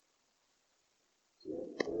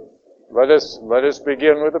Let us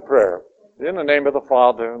begin with a prayer. In the name of the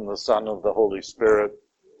Father, and the Son, and the Holy Spirit.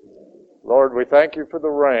 Lord, we thank you for the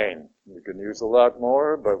rain. We can use a lot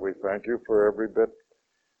more, but we thank you for every bit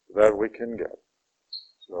that we can get.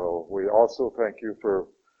 So we also thank you for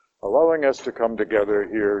allowing us to come together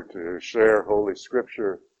here to share Holy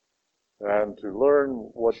Scripture and to learn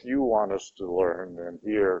what you want us to learn and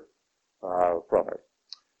hear from it.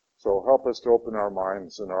 So help us to open our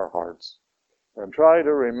minds and our hearts and try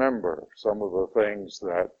to remember some of the things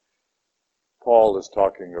that Paul is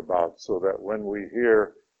talking about, so that when we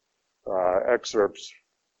hear excerpts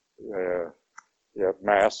at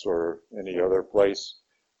Mass or any other place,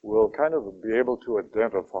 we'll kind of be able to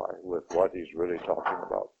identify with what he's really talking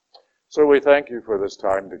about. So we thank you for this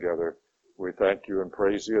time together. We thank you and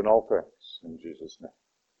praise you in all things. In Jesus' name.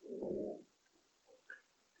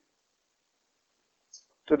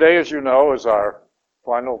 Today, as you know, is our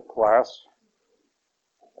final class.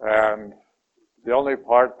 And the only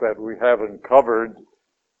part that we haven't covered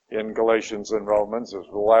in Galatians and Romans is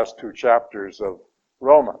the last two chapters of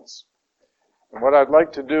Romans. And what I'd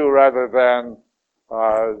like to do, rather than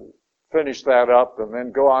finish that up and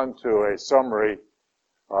then go on to a summary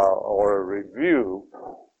or a review,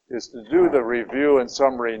 is to do the review and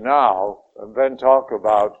summary now and then talk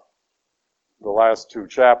about the last two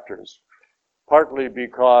chapters. Partly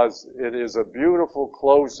because it is a beautiful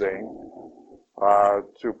closing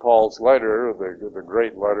to Paul's letter, the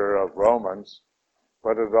great letter of Romans,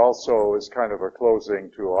 but it also is kind of a closing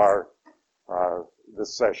to our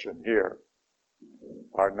this session here.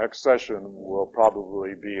 Our next session will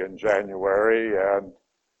probably be in January, and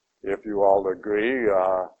if you all agree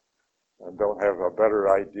and don't have a better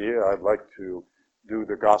idea, I'd like to do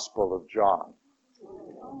the Gospel of John.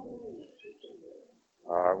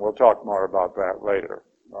 We'll talk more about that later,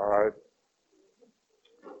 all right?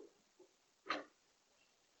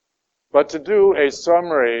 But to do a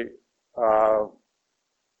summary of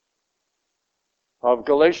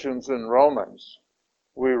Galatians and Romans,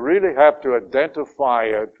 we really have to identify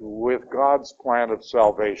it with God's plan of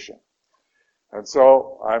salvation. And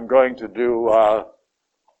so I'm going to do a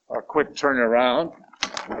quick turnaround.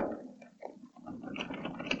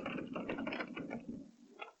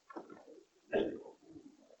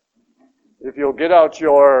 If you'll get out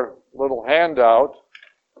your little handout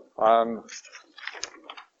on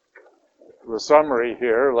the summary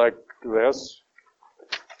here, like this.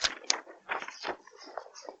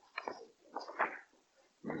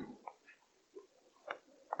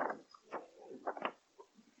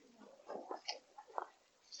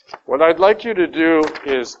 What I'd like you to do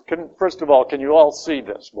is, first of all, can you all see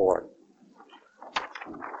this board?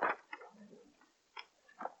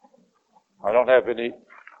 I don't have any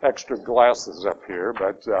extra glasses up here,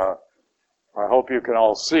 but I hope you can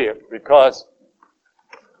all see it, because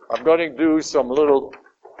I'm going to do some little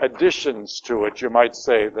additions to it, you might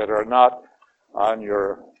say, that are not on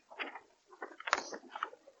your...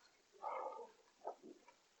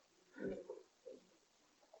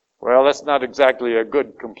 Well, that's not exactly a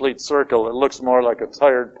good complete circle. It looks more like a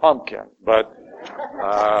tired pumpkin, but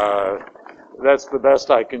that's the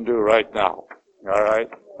best I can do right now. All right?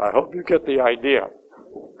 I hope you get the idea.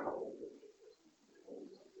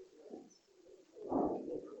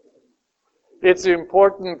 It's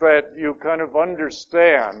important that you kind of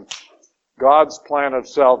understand God's plan of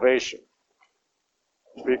salvation,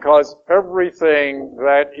 because everything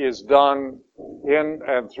that is done in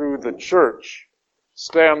and through the church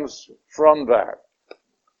stems from that.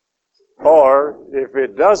 Or if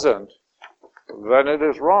it doesn't, then it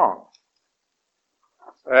is wrong.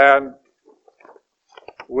 And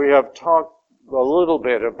we have talked a little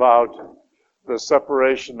bit about the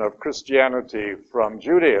separation of Christianity from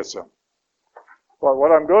Judaism. But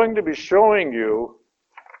what I'm going to be showing you,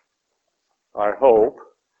 I hope,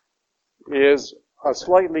 is a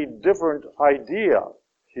slightly different idea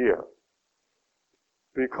here.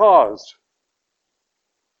 Because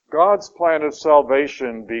God's plan of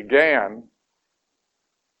salvation began,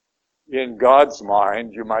 in God's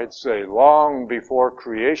mind, you might say, long before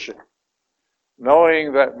creation,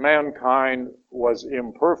 knowing that mankind was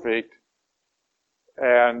imperfect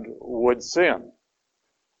and would sin.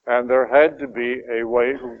 And there had to be a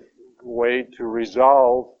way to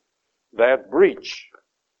resolve that breach.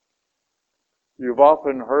 You've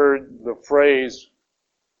often heard the phrase,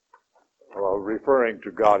 referring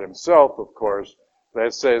to God himself, of course,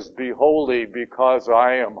 that says, "Be holy because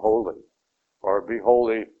I am holy," or "Be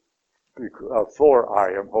holy for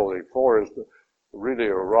I am holy." For is really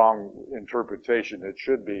a wrong interpretation. It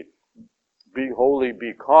should be, "Be holy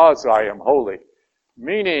because I am holy,"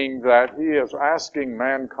 meaning that he is asking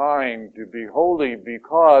mankind to be holy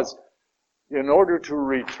because in order to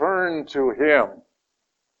return to him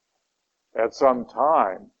at some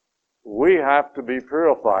time, we have to be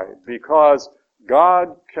purified, because God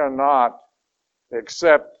cannot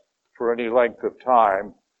accept for any length of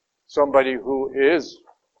time somebody who is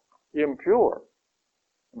impure.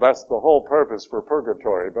 That's the whole purpose for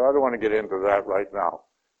purgatory, but I don't want to get into that right now.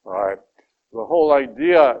 All right. The whole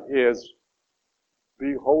idea is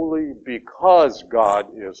be holy because God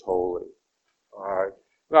is holy. All right.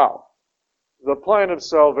 Now, the plan of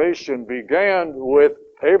salvation began with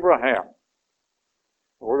Abraham.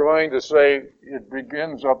 We're going to say it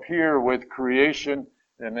begins up here with creation,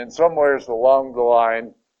 and in somewhere along the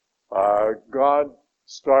line, God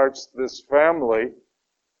starts this family,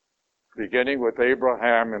 beginning with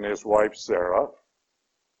Abraham and his wife Sarah,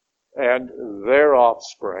 and their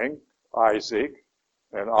offspring, Isaac,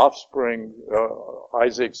 and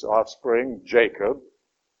Isaac's offspring, Jacob,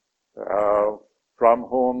 from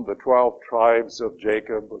whom the 12 tribes of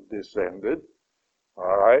Jacob descended.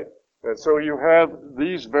 All right? And so you have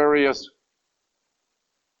these various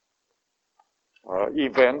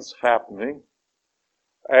events happening.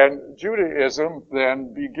 And Judaism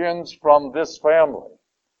then begins from this family.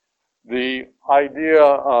 The idea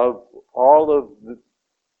of all of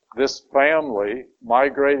this family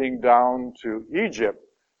migrating down to Egypt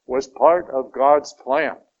was part of God's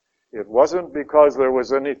plan. It wasn't because there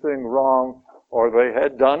was anything wrong or they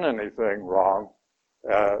had done anything wrong,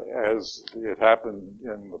 as it happened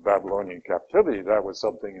in the Babylonian captivity. That was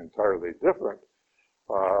something entirely different.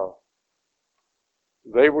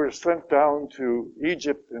 They were sent down to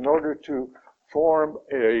Egypt in order to form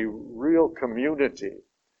a real community.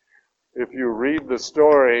 If you read the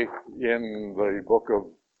story in the book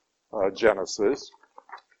of Genesis,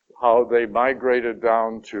 how they migrated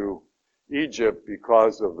down to Egypt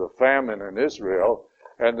because of the famine in Israel,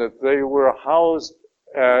 and that they were housed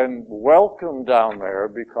and welcomed down there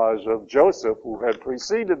because of Joseph, who had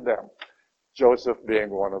preceded them, Joseph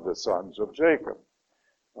being one of the sons of Jacob.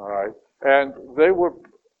 All right. And they were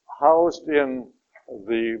housed in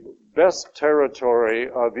the best territory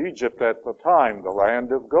of Egypt at the time, the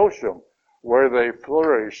land of Goshen, where they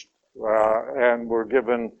flourished and were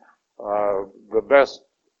given the best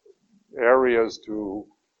areas to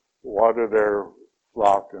water their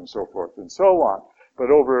flock and so forth and so on. But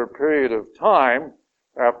over a period of time,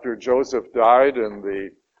 after Joseph died and the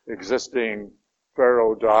existing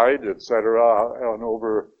Pharaoh died, etc., and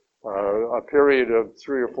over a period of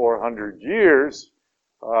 300 or 400 years,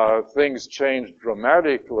 things changed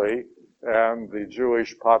dramatically, and the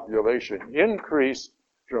Jewish population increased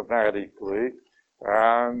dramatically,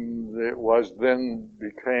 and it was then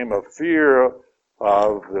became a fear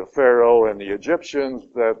of the Pharaoh and the Egyptians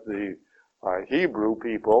that the Hebrew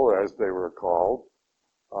people, as they were called,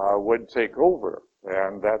 would take over,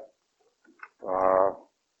 and that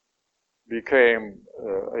became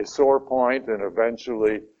a sore point, and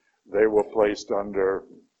eventually they were placed under,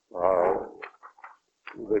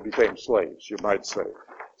 they became slaves, you might say.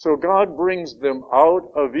 So God brings them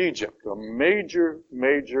out of Egypt, a major,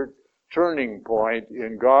 major turning point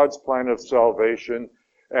in God's plan of salvation,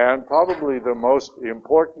 and probably the most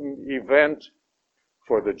important event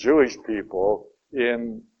for the Jewish people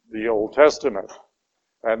in the Old Testament.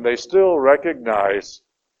 And they still recognize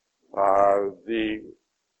the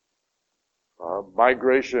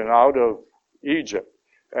migration out of Egypt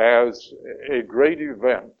as a great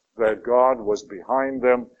event, that God was behind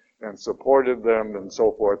them and supported them and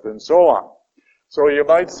so forth and so on. So you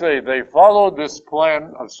might say they followed this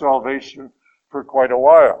plan of salvation for quite a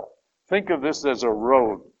while. Think of this as a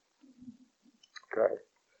road. Okay.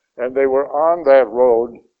 And they were on that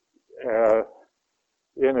road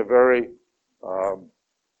in a very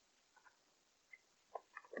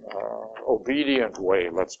obedient way,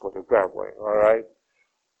 let's put it that way, all right?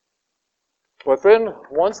 But then,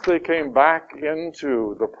 once they came back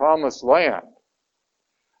into the promised land,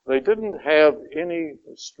 they didn't have any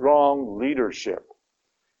strong leadership.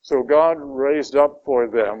 So God raised up for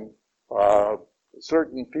them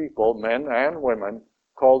certain people, men and women,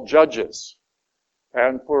 called judges.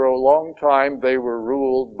 And for a long time, they were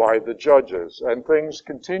ruled by the judges. And things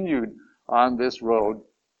continued on this road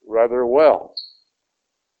rather well.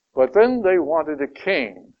 But then they wanted a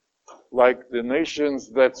king, like the nations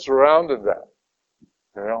that surrounded them.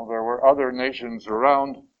 You know, there were other nations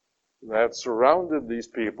around that surrounded these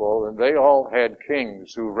people, and they all had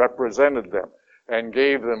kings who represented them and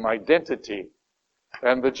gave them identity.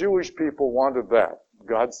 And the Jewish people wanted that.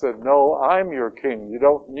 God said, no, I'm your king. You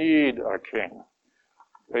don't need a king.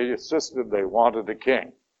 They insisted they wanted a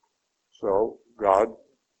king. So God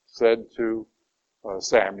said to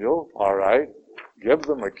Samuel, all right, give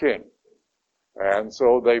them a king. And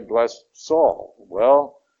so they blessed Saul.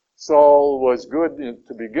 Well, Saul was good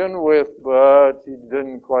to begin with, but he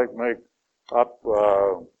didn't quite make up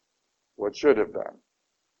what should have been.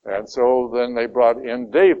 And so then they brought in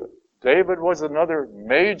David. David was another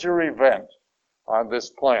major event on this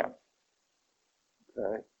plan.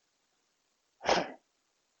 Okay.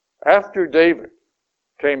 After David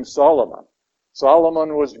came Solomon.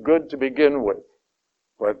 Solomon was good to begin with,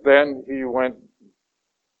 but then he went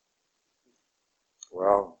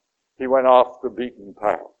off the beaten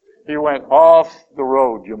path. He went off the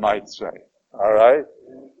road, you might say. All right?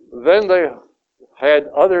 Then they had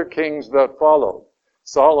other kings that followed.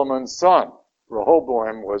 Solomon's son,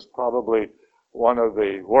 Rehoboam, was probably one of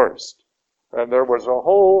the worst. And there was a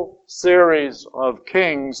whole series of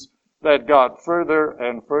kings that got further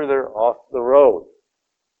and further off the road.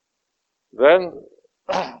 Then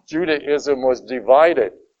Judaism was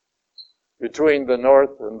divided between the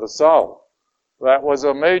north and the south. That was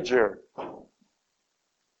a major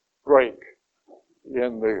break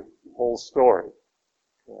in the whole story.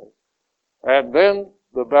 Okay. And then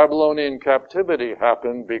the Babylonian captivity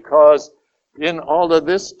happened because in all of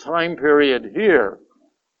this time period here,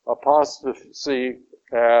 apostasy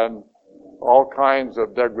and all kinds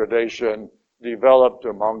of degradation developed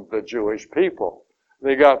among the Jewish people.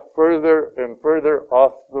 They got further and further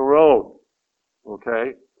off the road.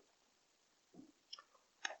 Okay?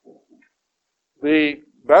 The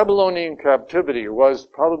Babylonian captivity was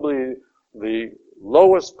probably the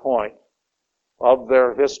lowest point of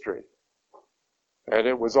their history. And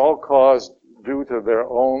it was all caused due to their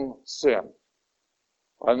own sin.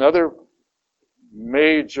 Another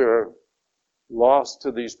major loss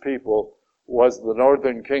to these people was the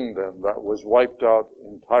northern kingdom that was wiped out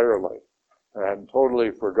entirely and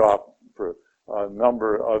totally forgotten for a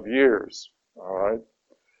number of years. All right?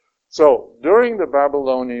 So, during the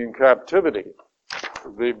Babylonian captivity,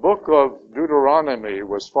 the book of Deuteronomy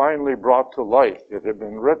was finally brought to light. It had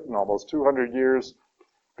been written almost 200 years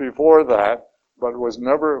before that, but was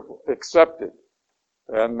never accepted.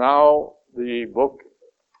 And now the book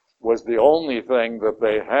was the only thing that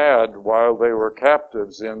they had while they were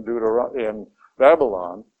captives in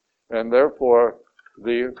Babylon, and therefore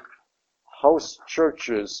the house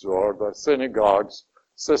churches or the synagogues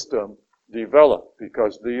system developed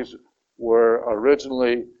because these were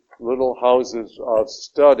originally little houses of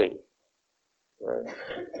study. Right?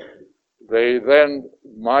 They then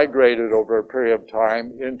migrated over a period of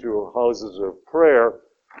time into houses of prayer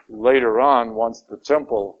later on once the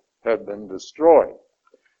temple had been destroyed.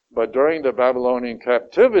 But during the Babylonian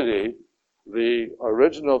captivity, the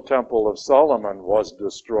original temple of Solomon was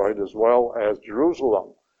destroyed as well as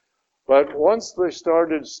Jerusalem. But once they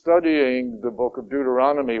started studying the book of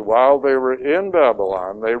Deuteronomy while they were in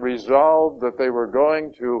Babylon, they resolved that they were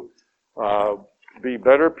going to be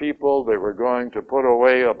better people. They were going to put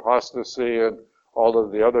away apostasy and all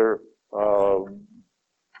of the other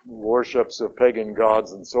worships of pagan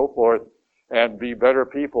gods and so forth, and be better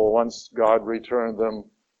people once God returned them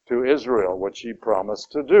to Israel, which he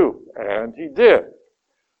promised to do. And he did.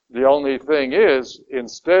 The only thing is,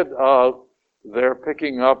 instead of their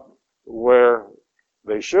picking up where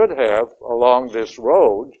they should have along this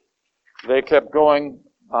road, they kept going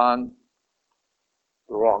on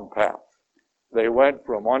the wrong path. They went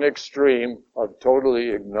from one extreme of totally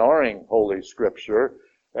ignoring Holy Scripture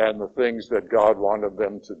and the things that God wanted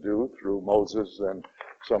them to do through Moses and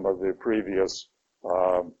some of the previous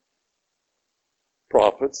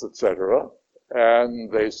prophets, etc. And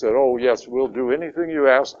they said, oh, yes, we'll do anything you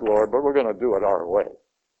ask, Lord, but we're going to do it our way.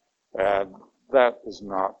 And that is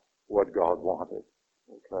not what God wanted.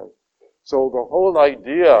 Okay? So the whole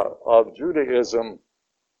idea of Judaism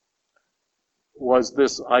was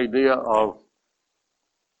this idea of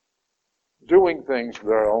doing things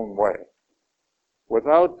their own way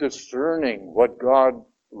without discerning what God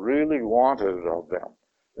really wanted of them.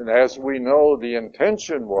 And as we know, the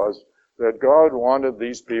intention was that God wanted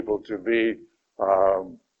these people to be a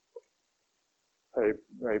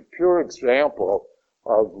pure example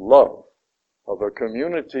of love, of a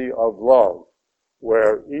community of love,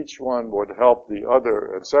 where each one would help the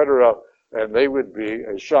other, etc., and they would be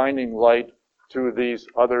a shining light to these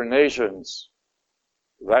other nations.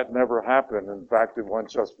 That never happened. In fact, it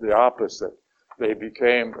went just the opposite. They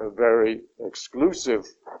became a very exclusive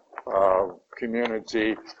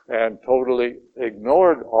community and totally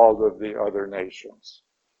ignored all of the other nations.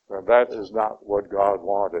 And that is not what God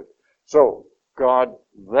wanted. So God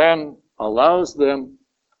then allows them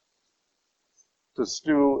to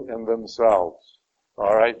stew in themselves.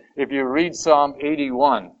 All right? If you read Psalm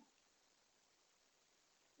 81,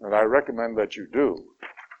 and I recommend that you do,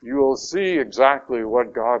 you will see exactly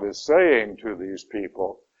what God is saying to these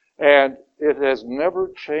people. And it has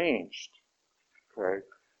never changed. Okay?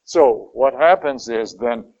 So what happens is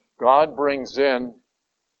then God brings in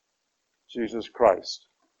Jesus Christ,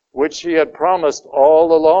 which he had promised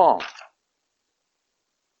all along.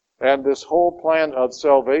 And this whole plan of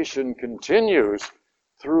salvation continues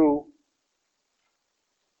through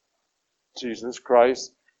Jesus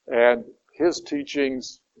Christ and his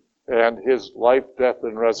teachings and his life, death,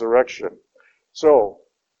 and resurrection. So,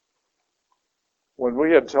 when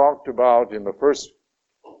we had talked about in the first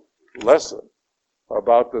lesson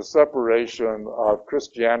about the separation of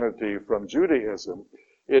Christianity from Judaism,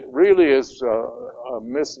 it really is a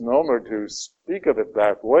misnomer to speak of it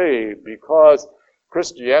that way, because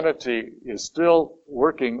Christianity is still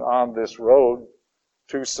working on this road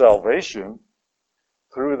to salvation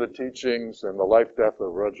through the teachings and the life, death,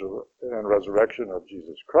 and resurrection of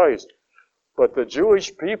Jesus Christ. But the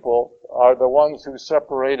Jewish people are the ones who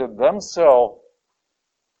separated themselves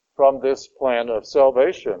from this plan of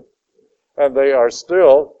salvation. And they are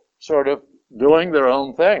still sort of doing their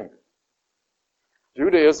own thing.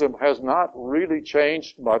 Judaism has not really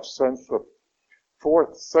changed much since the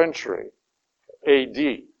 4th century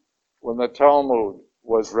AD, when the Talmud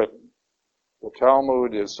was written. The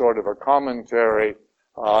Talmud is sort of a commentary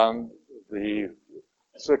on the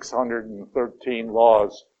 613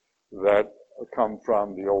 laws that come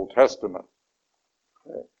from the Old Testament.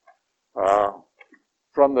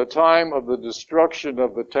 From the time of the destruction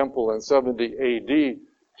of the temple in 70 AD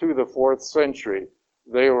to the 4th century,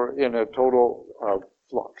 they were in a total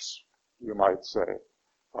flux, you might say.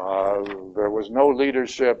 There was no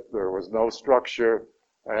leadership, there was no structure,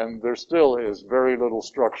 and there still is very little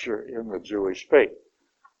structure in the Jewish faith.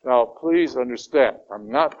 Now, please understand, I'm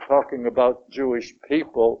not talking about Jewish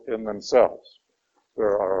people in themselves.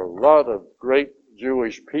 There are a lot of great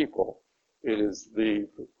Jewish people. It is the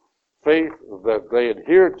faith that they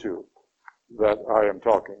adhere to that I am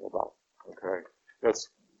talking about. Okay? That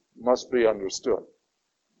must be understood.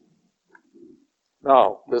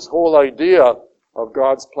 Now, this whole idea of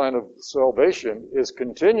God's plan of salvation is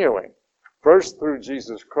continuing. First through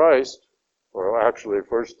Jesus Christ, or actually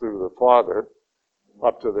first through the Father,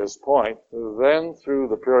 up to this point, then through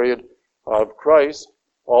the period of Christ,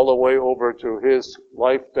 all the way over to his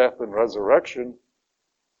life, death, and resurrection.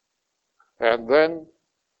 And then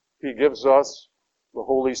he gives us the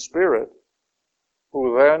Holy Spirit,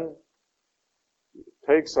 who then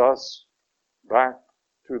takes us back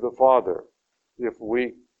to the Father if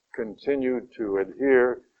we continue to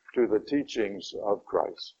adhere to the teachings of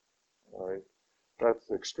Christ. All right? That's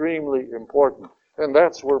extremely important. And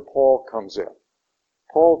that's where Paul comes in.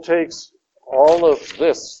 Paul takes all of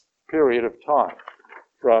this period of time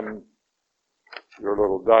from your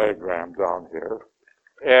little diagram down here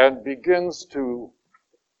and begins to,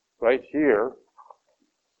 right here,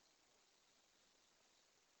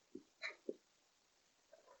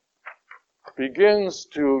 begins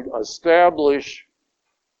to establish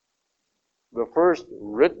the first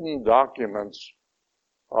written documents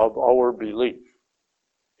of our belief.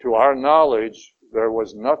 To our knowledge, there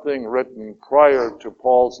was nothing written prior to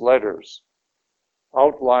Paul's letters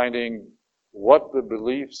outlining what the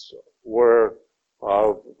beliefs were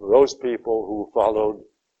of those people who followed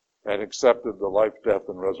and accepted the life, death,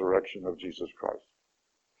 and resurrection of Jesus Christ.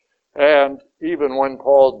 And even when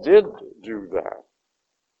Paul did do that,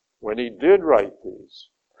 when he did write these,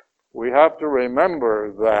 we have to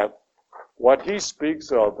remember that what he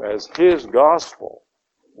speaks of as his gospel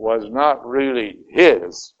was not really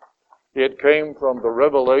his. It came from the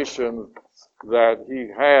revelation that he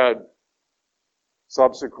had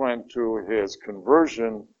subsequent to his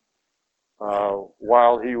conversion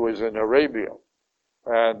while he was in Arabia.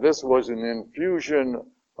 And this was an infusion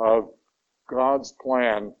of God's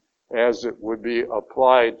plan as it would be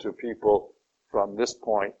applied to people from this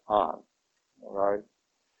point on. All right?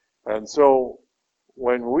 And so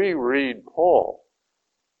when we read Paul,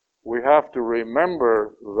 we have to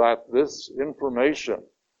remember that this information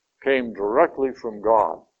came directly from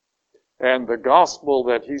God. And the gospel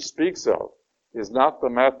that he speaks of is not the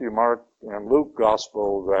Matthew, Mark, and Luke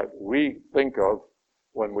gospel that we think of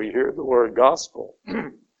when we hear the word gospel.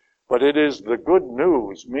 But it is the good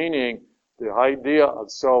news, meaning the idea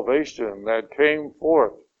of salvation that came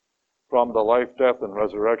forth from the life, death, and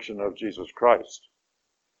resurrection of Jesus Christ.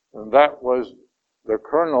 And that was the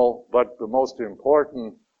kernel, but the most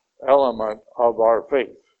important element of our faith.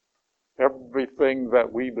 Everything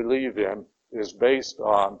that we believe in is based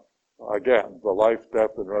on, again, the life,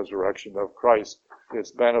 death, and resurrection of Christ,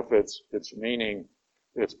 its benefits, its meaning,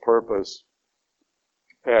 its purpose,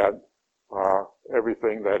 and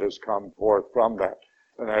everything that has come forth from that.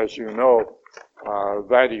 And as you know,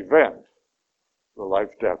 that event, the life,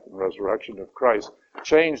 death, and resurrection of Christ,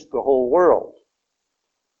 changed the whole world.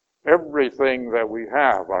 Everything that we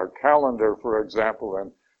have, our calendar, for example,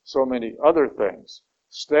 and so many other things,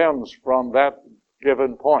 stems from that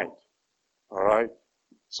given point. All right?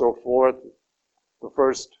 So forth, the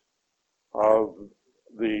first of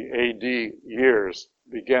the AD years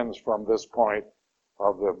begins from this point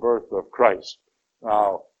of the birth of Christ.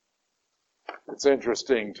 Now, it's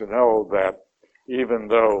interesting to know that even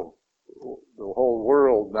though the whole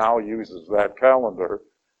world now uses that calendar,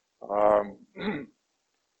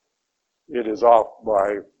 it is off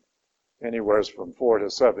by anywhere from 4 to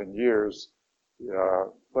 7 years,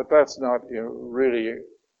 but that's not really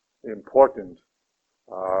important,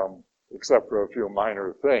 except for a few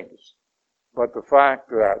minor things. But the fact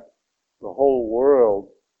that the whole world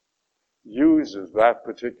uses that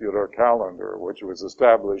particular calendar, which was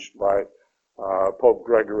established by Pope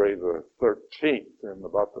Gregory the 13th in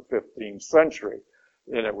about the 15th century,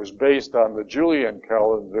 and it was based on the Julian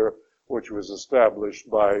calendar, which was established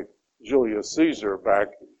by Julius Caesar back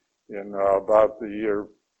in about the year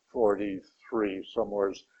 43,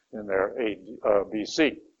 somewhere in there,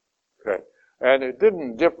 BC. Okay, and it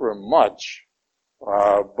didn't differ much,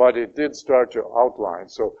 but it did start to outline.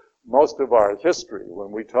 So most of our history,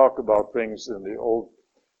 when we talk about things in the Old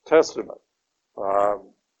Testament,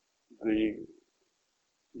 the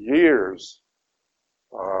years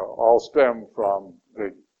all stem from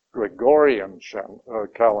the Gregorian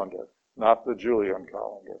calendar, not the Julian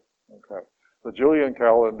calendar. Okay, the Julian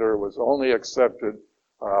calendar was only accepted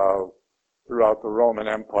throughout the Roman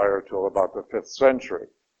Empire till about the 5th century,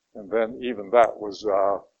 and then even that was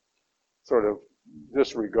sort of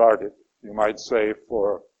disregarded, you might say,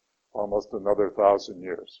 for almost another 1,000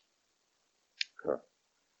 years. Okay.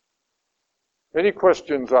 Any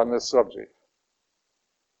questions on this subject?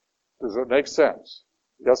 Does it make sense?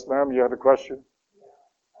 Yes, ma'am, you had a question?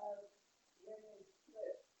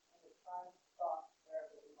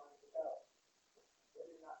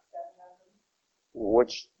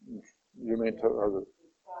 Which, you mean,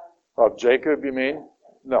 of Jacob, you mean?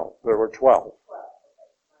 No, there were 12.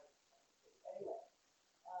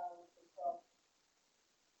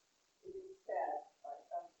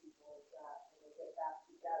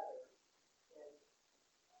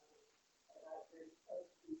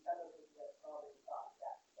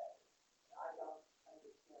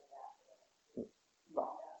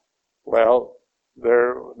 Well,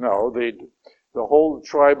 the whole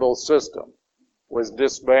tribal system was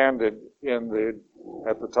disbanded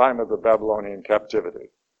at the time of the Babylonian captivity.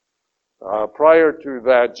 Prior to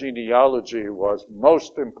that, genealogy was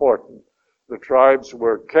most important. The tribes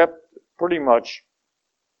were kept pretty much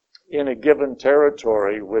in a given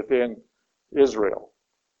territory within Israel,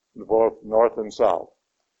 both north and south.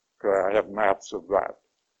 Okay, I have maps of that.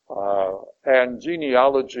 And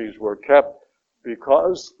genealogies were kept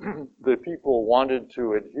because the people wanted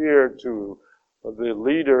to adhere to the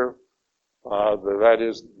leader, that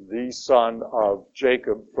is the son of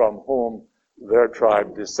Jacob, from whom their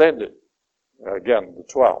tribe descended. Again, the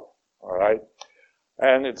 12, all right?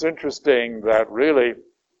 And it's interesting that really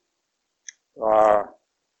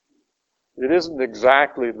it isn't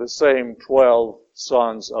exactly the same 12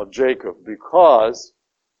 sons of Jacob, because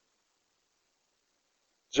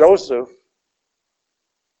Joseph,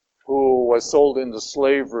 who was sold into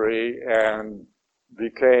slavery and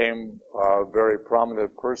became a very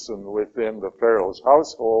prominent person within the Pharaoh's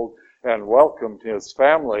household and welcomed his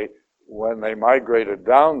family when they migrated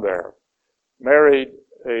down there, married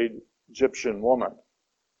an Egyptian woman.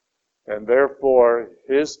 And therefore,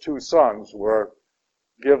 his 2 sons were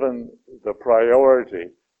given the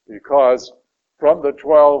priority, because from the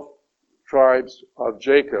 12 tribes of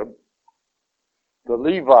Jacob, the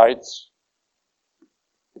Levites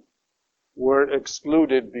were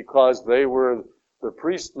excluded because they were the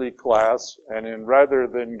priestly class, and rather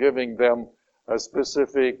than giving them a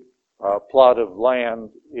specific plot of land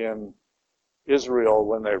in Israel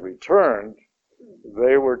when they returned,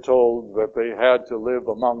 they were told that they had to live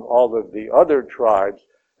among all of the other tribes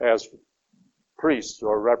as priests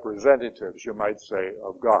or representatives, you might say,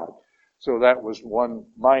 of God. So that was one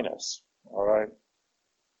minus, all right?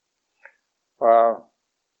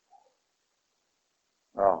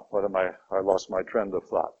 I lost my trend of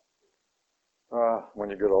thought. When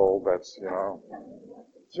you get old, that's,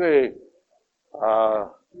 Gee,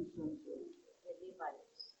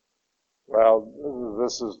 well,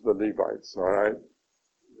 this is the Levites, all right?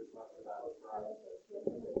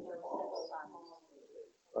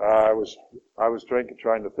 I was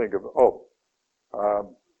trying to think of,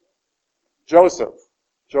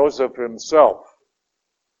 Joseph himself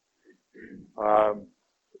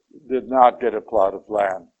did not get a plot of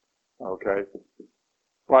land, okay?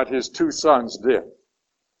 But his two sons did.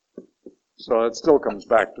 So it still comes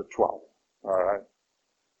back to 12, all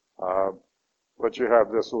right? But you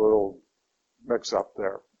have this little mix-up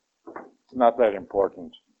there. It's not that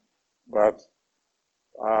important. But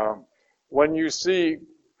when you see,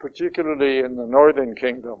 particularly in the northern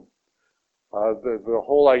kingdom, the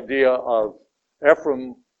whole idea of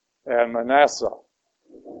Ephraim and Manasseh.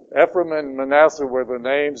 Ephraim and Manasseh were the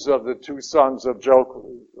names of the two sons of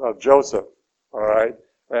Joseph, all right?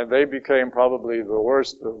 And they became probably the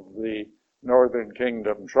worst of the northern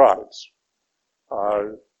kingdom tribes.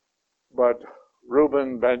 But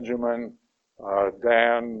Reuben, Benjamin,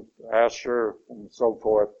 Dan, Asher, and so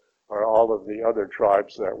forth are all of the other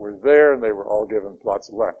tribes that were there, and they were all given plots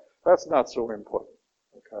of land. That's not so important,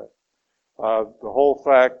 okay? The whole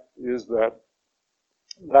fact is that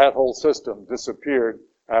that whole system disappeared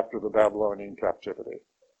after the Babylonian captivity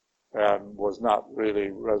and was not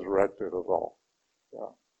really resurrected at all.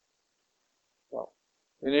 Yeah. Well,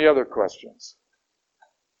 any other questions?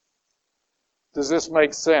 Does this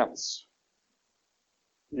make sense?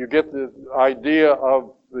 You get the idea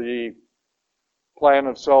of the plan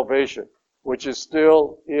of salvation, which is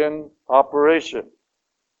still in operation.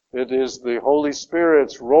 It is the Holy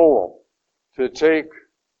Spirit's role to take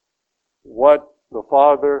what the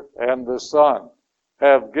Father and the Son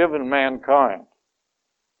have given mankind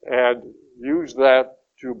and use that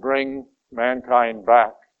to bring mankind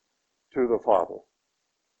back to the Father.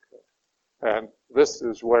 And this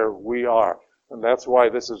is where we are. And that's why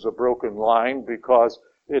this is a broken line, because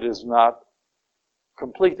it is not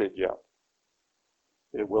completed yet.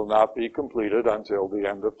 It will not be completed until the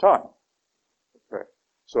end of time. Okay.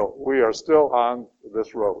 So we are still on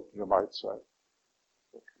this road, you might say.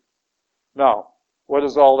 Okay. Now, what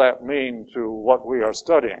does all that mean to what we are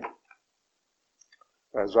studying?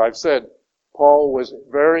 As I've said, Paul was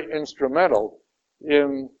very instrumental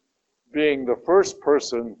in being the first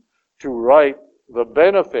person to write the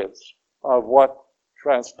benefits of what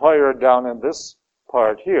transpired down in this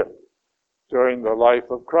part here during the life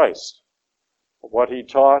of Christ, what he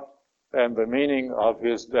taught and the meaning of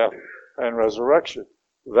his death and resurrection.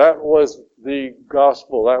 That was the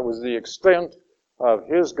gospel. That was the extent of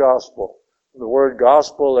his gospel. The word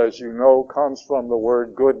gospel, as you know, comes from the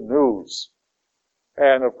word good news.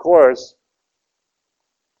 And of course,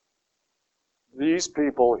 these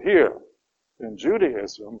people here in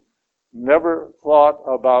Judaism never thought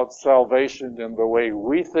about salvation in the way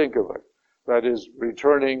we think of it, that is,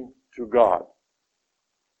 returning to God.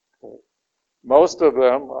 Okay. Most of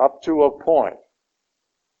them, up to a point,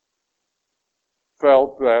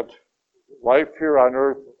 felt that life here on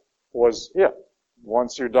earth was it.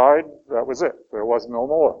 Once you died, that was it. There was no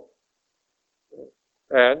more.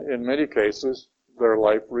 And in many cases, their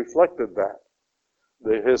life reflected that.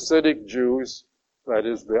 The Hasidic Jews, that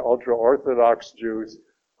is, the ultra-Orthodox Jews,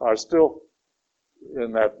 are still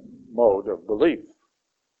in that mode of belief.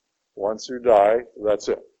 Once you die, that's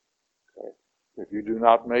it. Okay. If you do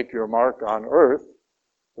not make your mark on earth,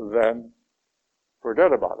 then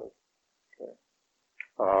forget about it.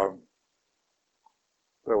 Okay.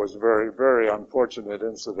 There was a very, very unfortunate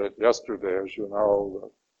incident yesterday, as you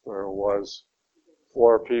know. There was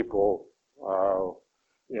 4 people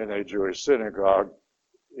in a Jewish synagogue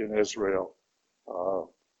in Israel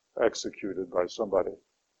executed by somebody.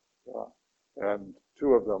 And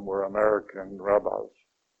 2 of them were American rabbis.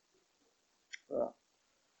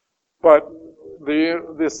 But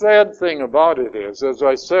the sad thing about it is, as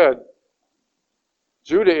I said,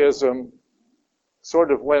 Judaism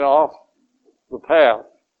sort of went off the path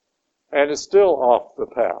and is still off the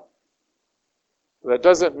path. That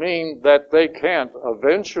doesn't mean that they can't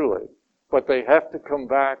eventually, but they have to come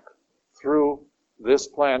back through this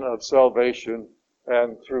plan of salvation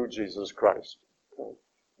and through Jesus Christ. Okay?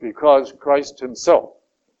 Because Christ himself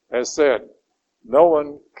has said, no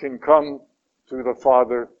one can come to the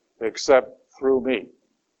Father except through me.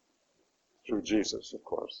 Through Jesus, of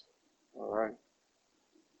course. All right?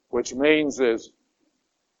 Which means is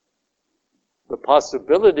the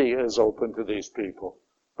possibility is open to these people,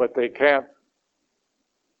 but they can't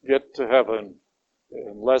get to heaven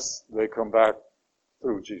unless they come back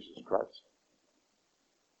through Jesus Christ.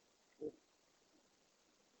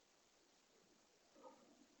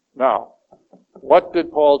 Now, what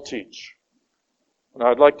did Paul teach? And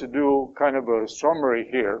I'd like to do kind of a summary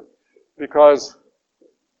here, because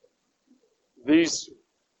these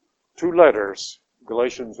 2 letters,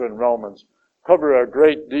 Galatians and Romans, cover a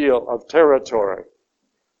great deal of territory.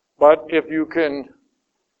 But if you can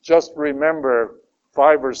just remember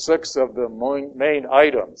 5 or 6 of the main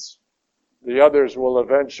items. The others will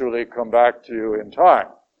eventually come back to you in time.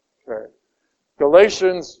 Okay.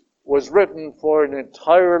 Galatians was written for an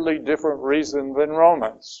entirely different reason than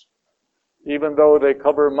Romans, even though they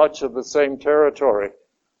cover much of the same territory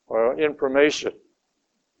or information.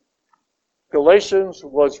 Galatians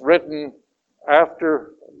was written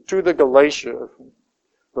to the Galatia.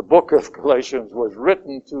 The book of Galatians was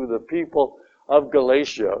written to the people of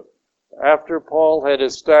Galatia after Paul had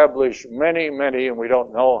established many, and we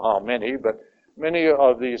don't know how many, but many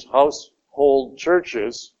of these household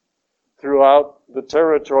churches throughout the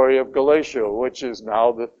territory of Galatia, which is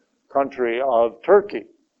now the country of Turkey.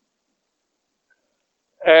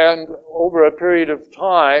 And over a period of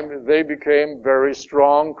time, they became very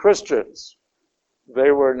strong Christians.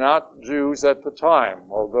 They were not Jews at the time,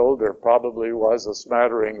 although there probably was a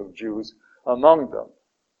smattering of Jews among them,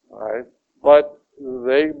 right? But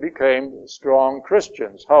they became strong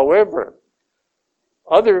Christians. However,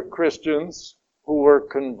 other Christians who were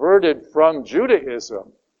converted from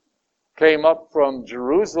Judaism came up from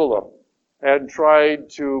Jerusalem and tried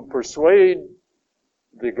to persuade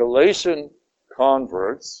the Galatian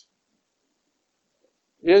converts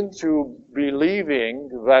into believing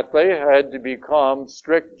that they had to become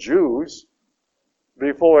strict Jews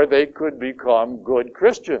before they could become good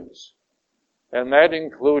Christians. And that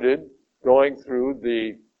included going through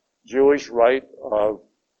the Jewish rite of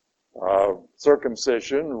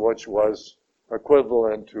circumcision, which was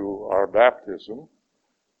equivalent to our baptism.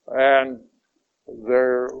 And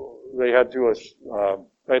they had to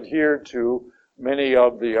adhere to many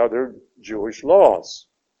of the other Jewish laws.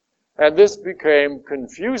 And this became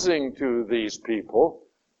confusing to these people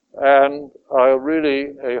and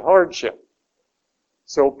really a hardship.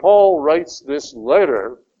 So Paul writes this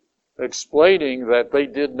letter explaining that they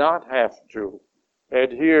did not have to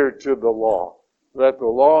adhere to the law, that the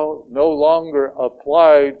law no longer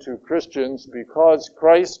applied to Christians because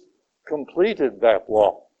Christ completed that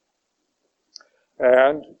law.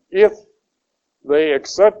 And if they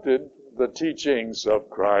accepted the teachings of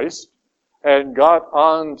Christ and got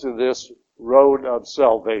onto this road of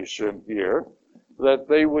salvation here, that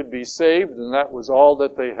they would be saved, and that was all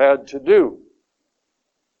that they had to do.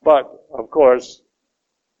 But, of course,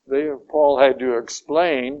 Paul had to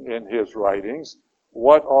explain in his writings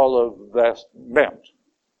what all of that meant.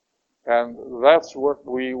 And that's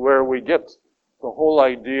where we get the whole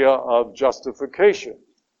idea of justification.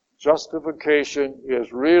 Justification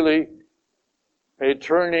is really a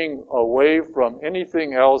turning away from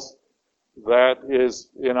anything else that is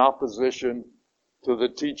in opposition to the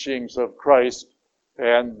teachings of Christ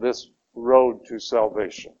and this road to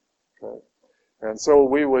salvation. Okay? And so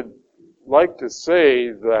we would like to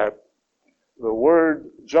say that the word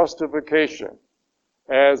justification,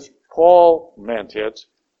 as Paul meant it,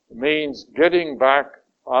 means getting back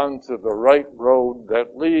onto the right road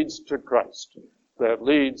that leads to Christ, that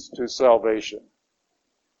leads to salvation.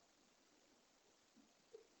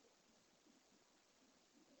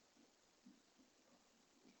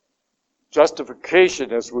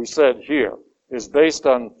 Justification, as we said here, is based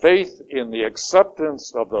on faith in the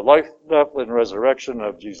acceptance of the life, death, and resurrection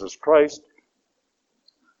of Jesus Christ,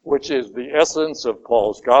 which is the essence of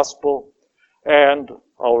Paul's gospel, and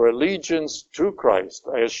our allegiance to Christ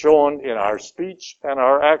as shown in our speech and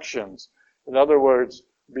our actions. In other words,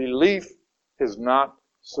 belief is not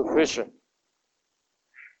sufficient.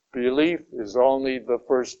 Belief is only the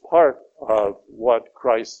first part of what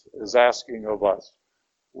Christ is asking of us.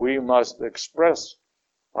 We must express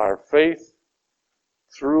our faith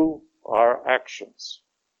through our actions,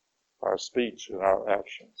 our speech and our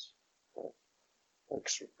actions. Okay.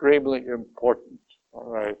 Extremely important. All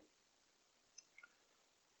right.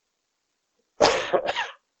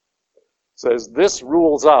 Says this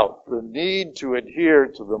rules out the need to adhere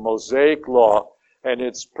to the Mosaic law and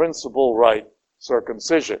its principal rite,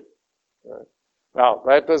 circumcision. Okay. Now,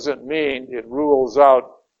 that doesn't mean it rules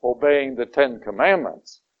out obeying the 10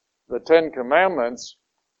 Commandments. The 10 Commandments,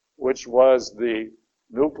 which was the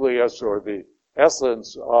nucleus or the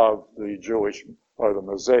essence of the Jewish or the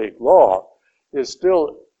Mosaic law, is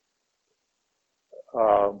still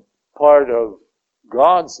part of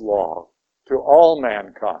God's law to all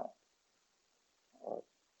mankind.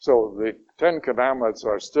 So the 10 Commandments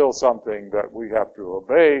are still something that we have to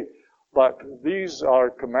obey, but these are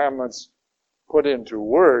commandments put into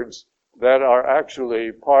words that are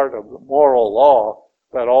actually part of the moral law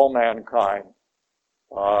that all mankind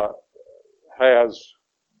has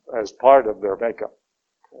as part of their makeup.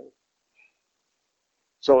 Okay.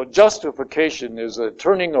 So justification is a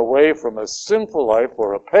turning away from a sinful life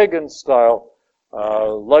or a pagan style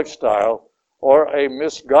lifestyle or a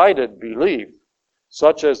misguided belief,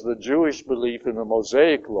 such as the Jewish belief in the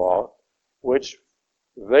Mosaic law, which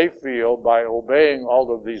they feel by obeying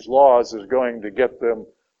all of these laws is going to get them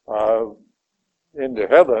into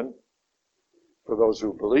heaven, for those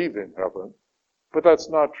who believe in heaven. But that's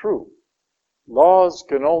not true. Laws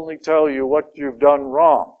can only tell you what you've done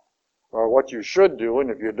wrong, or what you should do, and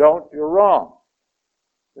if you don't, you're wrong.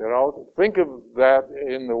 You know, think of that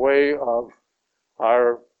in the way of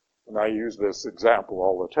our, and I use this example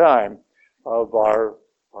all the time, of our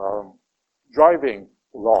driving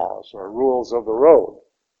laws or rules of the road.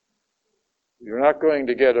 You're not going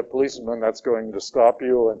to get a policeman that's going to stop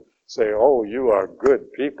you and say, oh, you are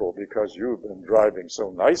good people because you've been driving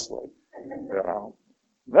so nicely. You know?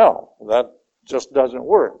 No, that just doesn't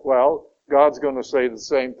work. Well, God's going to say the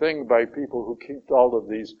same thing by people who keep all of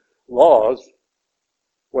these laws,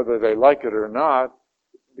 whether they like it or not,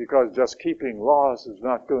 because just keeping laws is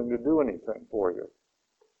not going to do anything for you.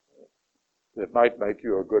 It might make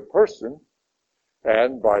you a good person,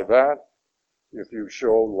 and by that, if you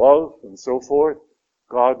show love and so forth,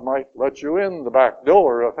 God might let you in the back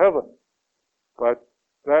door of heaven. But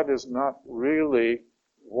that is not really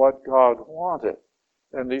what God wanted.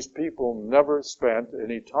 And these people never spent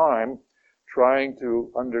any time trying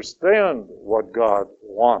to understand what God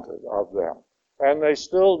wanted of them. And they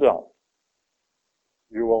still don't.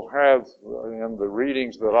 You will have, in the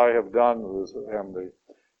readings that I have done and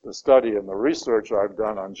the study and the research I've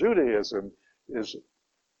done on Judaism is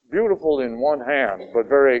beautiful in one hand, but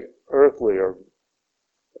very earthly.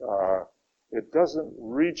 It doesn't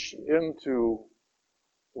reach into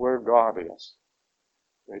where God is.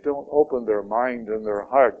 They don't open their mind and their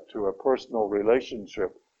heart to a personal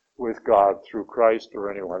relationship with God through Christ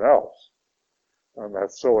or anyone else. And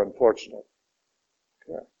that's so unfortunate.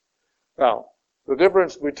 Okay. Now, the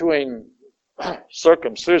difference between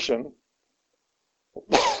circumcision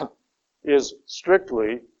is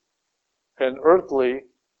strictly an earthly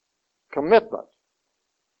commitment,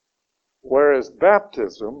 whereas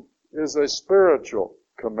baptism is a spiritual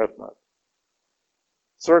commitment.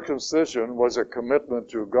 Circumcision was a commitment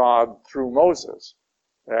to God through Moses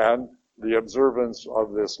and the observance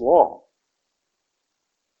of this law,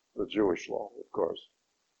 the Jewish law, of course.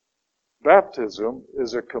 Baptism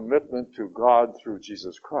is a commitment to God through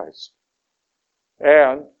Jesus Christ.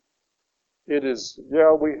 And it is,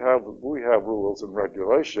 we have rules and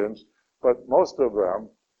regulations, but most of them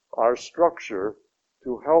are structure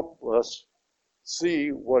to help us see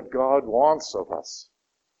what God wants of us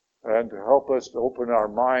and to help us to open our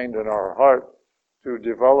mind and our heart to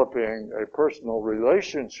developing a personal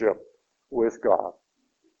relationship with God.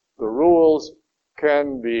 The rules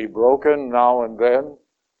can be broken now and then,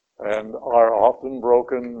 and are often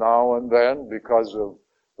broken now and then because of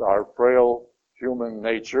our frail human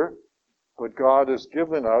nature. But God has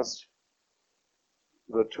given us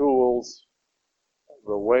the tools,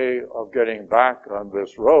 the way of getting back on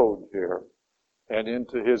this road here and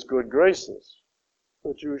into His good graces.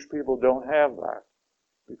 The Jewish people don't have that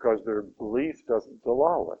because their belief doesn't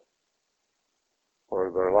allow it,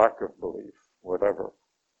 or their lack of belief, whatever.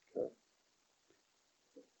 Okay.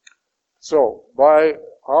 So, by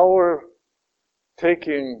our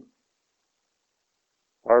taking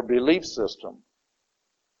our belief system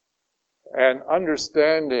and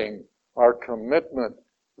understanding our commitment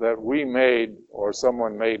that we made or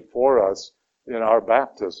someone made for us in our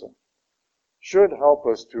baptism, should help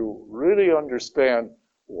us to really understand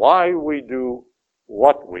why we do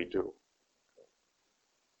what we do.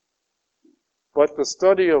 But the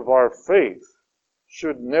study of our faith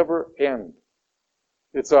should never end.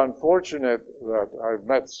 It's unfortunate that I've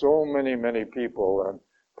met so many people, and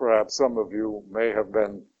perhaps some of you may have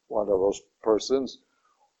been one of those persons,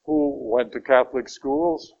 who went to Catholic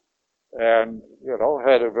schools and,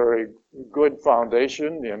 had a very good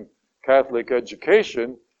foundation in Catholic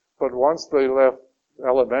education, but once they left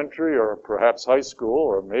elementary or perhaps high school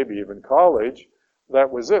or maybe even college, that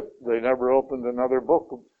was it. They never opened another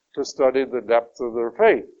book to study the depth of their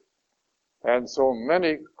faith. And so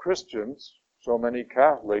many Christians, so many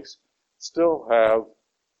Catholics, still have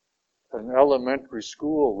an elementary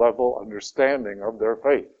school level understanding of their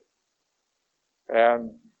faith.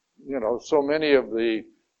 And, so many of the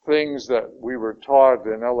things that we were taught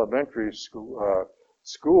in elementary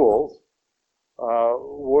schools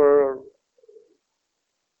were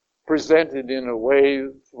presented in a way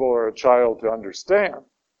for a child to understand,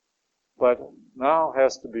 but now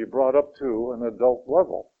has to be brought up to an adult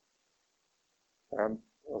level. And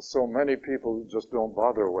so many people just don't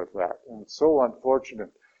bother with that. And it's so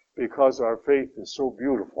unfortunate because our faith is so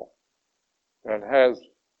beautiful and has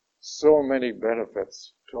so many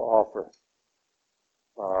benefits to offer.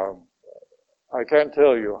 I can't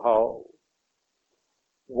tell you how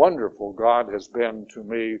wonderful God has been to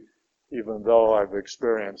me, even though I've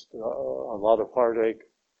experienced a lot of heartache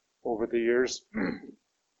over the years.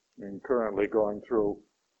 I'm currently going through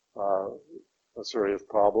a serious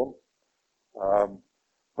problem.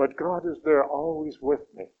 But God is there always with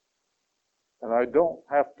me. And I don't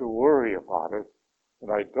have to worry about it.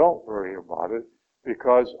 And I don't worry about it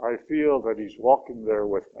because I feel that He's walking there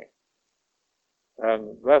with me.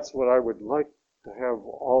 And that's what I would like to have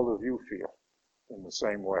all of you feel in the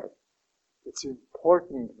same way. It's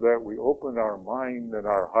important that we open our mind and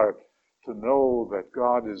our heart to know that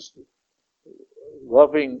God is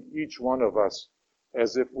loving each one of us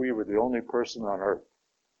as if we were the only person on earth.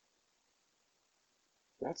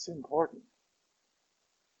 That's important.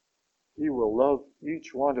 He will love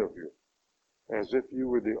each one of you as if you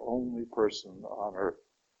were the only person on earth.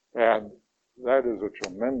 And that is a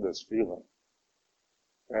tremendous feeling.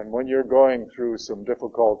 And when you're going through some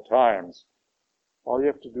difficult times, all you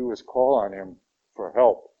have to do is call on Him for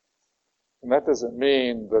help. And that doesn't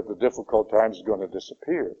mean that the difficult times are going to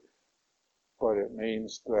disappear, but it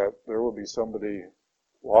means that there will be somebody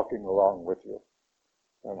walking along with you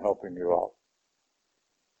and helping you out.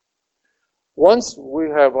 Once we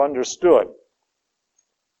have understood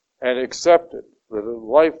and accepted the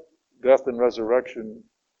life, death, and resurrection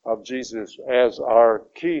of Jesus as our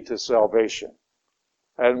key to salvation,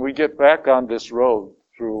 and we get back on this road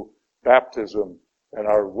through baptism and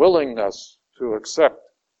our willingness to accept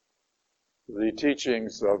the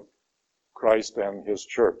teachings of Christ and His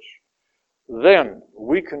church, then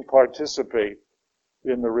we can participate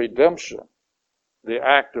in the redemption, the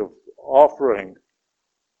act of offering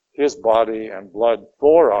His body and blood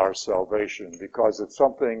for our salvation, because it's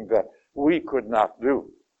something that we could not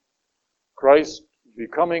do. Christ,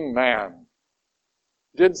 becoming man,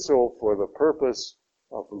 did so for the purpose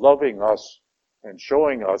of loving us and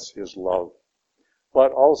showing us His love,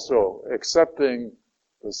 but also accepting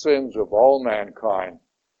the sins of all mankind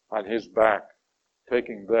on His back,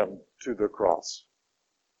 taking them to the cross.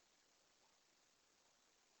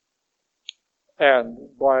 And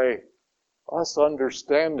by us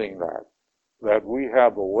understanding that we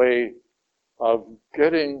have a way of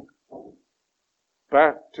getting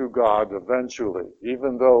back to God eventually,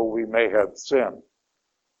 even though we may have sinned.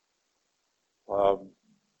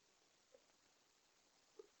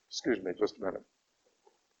 Excuse me, just a minute.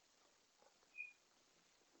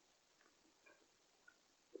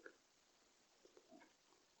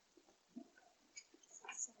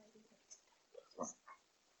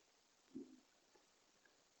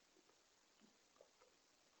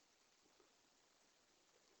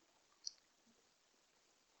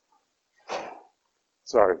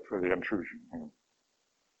 Sorry for the intrusion.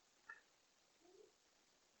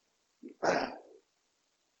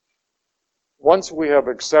 Once we have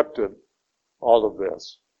accepted all of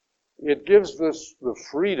this, it gives us the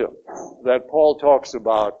freedom that Paul talks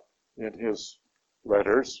about in his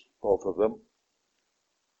letters, both of them.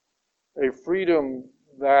 A freedom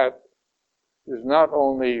that is not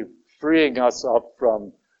only freeing us up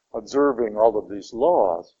from observing all of these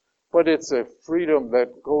laws, but it's a freedom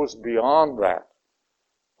that goes beyond that.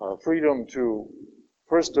 Freedom to,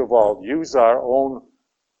 first of all, use our own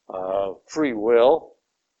free will.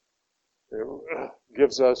 It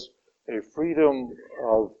gives us a freedom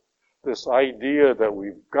of this idea that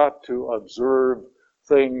we've got to observe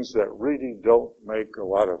things that really don't make a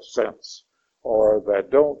lot of sense, or that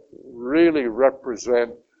don't really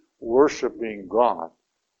represent worshiping God,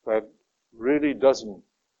 that really doesn't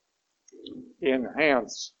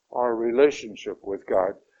enhance our relationship with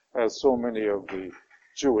God, as so many of the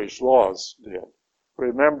Jewish laws did.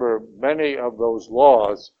 Remember, many of those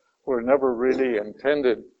laws were never really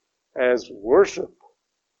intended as worship,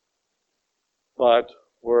 but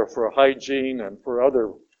were for hygiene and for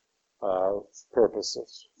other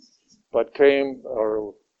purposes, but came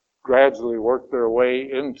or gradually worked their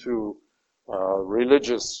way into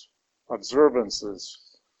religious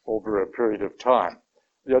observances over a period of time.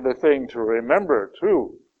 The other thing to remember,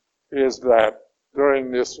 too, is that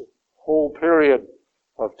during this whole period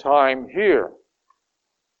of time here,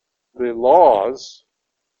 the laws,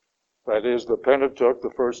 that is the Pentateuch,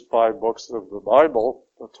 the first 5 books of the Bible,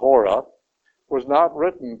 the Torah, was not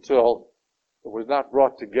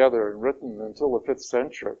brought together and written until the 5th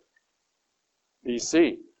century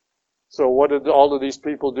BC. So what did all of these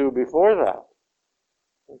people do before that?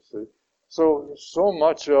 Let's see. So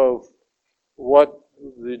much of what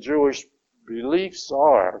the Jewish beliefs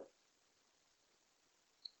are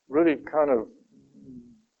really kind of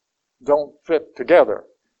don't fit together.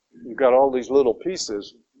 you've got all these little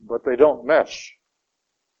pieces, but they don't mesh.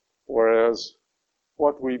 Whereas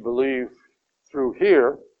what we believe through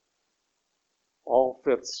here all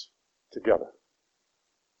fits together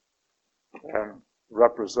and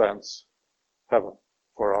represents heaven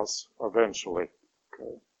for us eventually.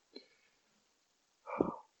 Okay.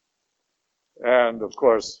 And of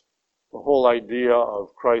course, the whole idea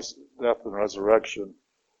of Christ's death and resurrection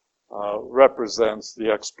represents the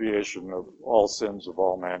expiation of all sins of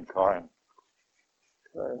all mankind.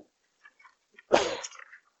 Okay.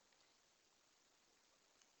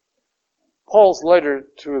 Paul's letter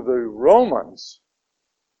to the Romans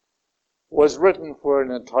was written for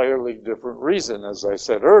an entirely different reason, as I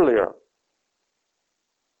said earlier.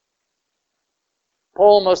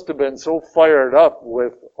 Paul must have been so fired up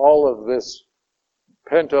with all of this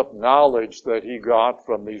pent-up knowledge that he got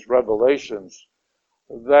from these revelations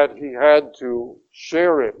that he had to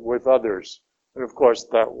share it with others. And of course,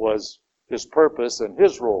 that was his purpose and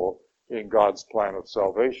his role in God's plan of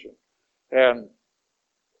salvation. And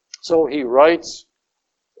so he writes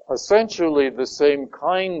essentially the same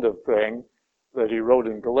kind of thing that he wrote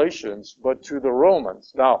in Galatians, but to the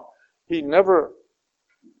Romans. Now, he never,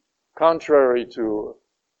 contrary to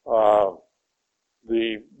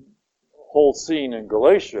the whole scene in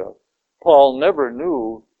Galatia, Paul never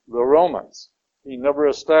knew the Romans. He never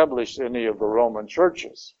established any of the Roman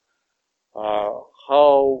churches.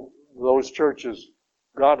 How those churches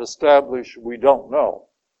got established, we don't know.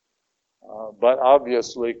 But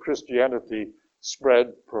obviously, Christianity spread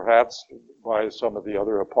perhaps by some of the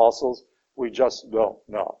other apostles. We just don't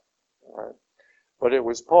know. All right. But it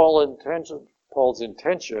was Paul's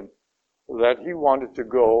intention that he wanted to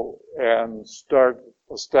go and start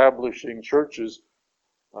establishing churches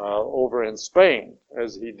over in Spain,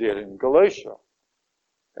 as he did in Galatia.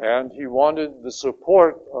 And he wanted the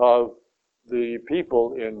support of the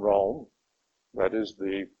people in Rome, that is,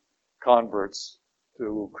 the converts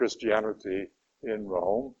to Christianity in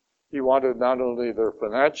Rome. He wanted not only their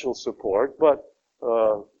financial support, but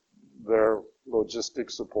their logistic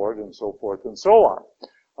support and so forth and so on.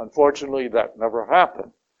 Unfortunately, that never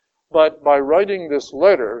happened. But by writing this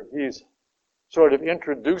letter, he's sort of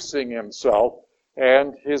introducing himself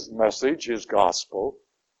and his message, his gospel,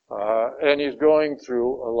 and he's going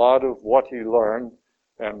through a lot of what he learned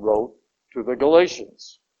and wrote to the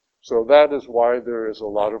Galatians. So that is why there is a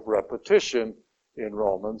lot of repetition in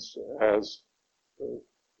Romans as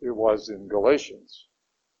it was in Galatians.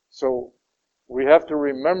 So we have to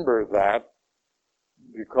remember that,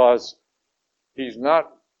 because he's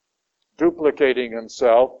not duplicating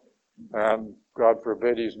himself, and God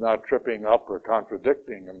forbid he's not tripping up or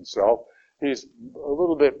contradicting himself. He's a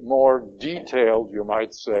little bit more detailed, you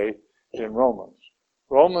might say, in Romans.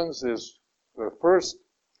 Romans is the first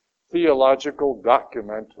theological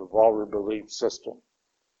document of our belief system.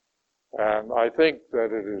 And I think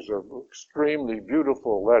that it is an extremely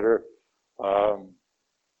beautiful letter.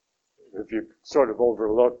 If you sort of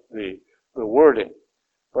overlook the wording.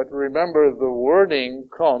 But remember, the wording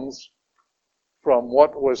comes from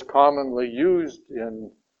what was commonly used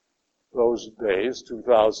in those days,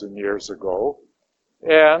 2,000 years ago.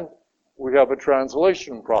 And we have a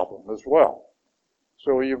translation problem as well.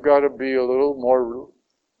 So you've got to be a little more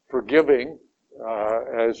forgiving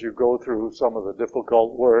as you go through some of the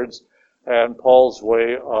difficult words and Paul's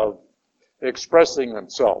way of expressing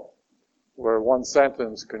himself, where one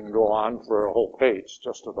sentence can go on for a whole page,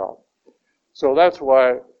 just about. So that's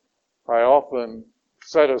why I often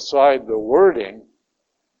set aside the wording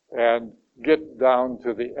and get down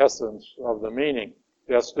to the essence of the meaning.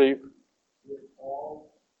 Yes, Steve?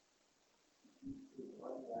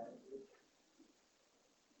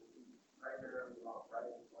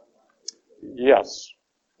 Yes.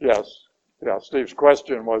 Steve's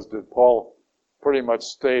question was, did Paul pretty much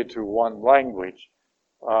stay to one language?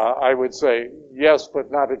 I would say yes,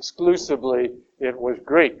 but not exclusively. It was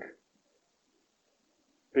Greek,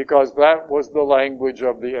 because that was the language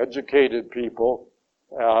of the educated people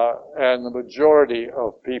and the majority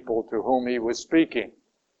of people to whom he was speaking.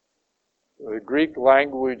 The Greek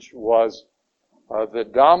language was the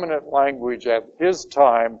dominant language at his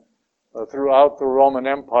time throughout the Roman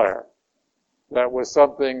Empire. That was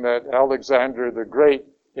something that Alexander the Great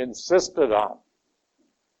insisted on.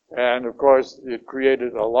 And of course, it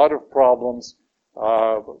created a lot of problems,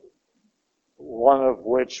 one of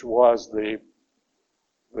which was the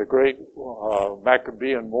great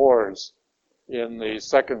Maccabean Wars in the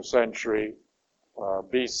 2nd century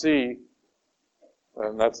BC.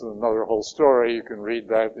 And that's another whole story. You can read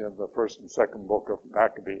that in the 1st and 2nd book of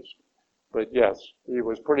Maccabees. But yes, he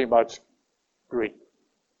was pretty much Greek.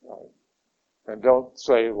 And don't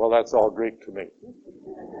say, well, that's all Greek to me.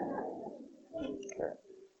 Okay.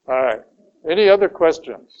 All right. Any other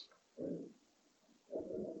questions?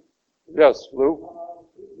 Yes, Lou?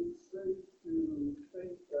 Is it safe to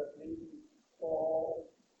think that maybe Paul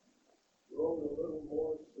wrote a little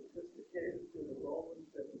more sophisticated to the Romans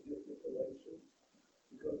than he did to Galatians?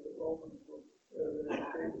 Because the Romans were very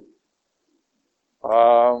educated.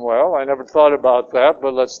 Well, I never thought about that,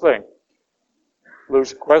 but let's think.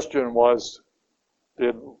 Lou's question was,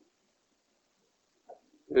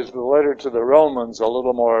 is the letter to the Romans a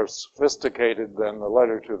little more sophisticated than the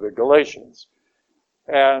letter to the Galatians?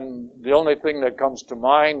 And the only thing that comes to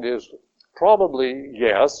mind is probably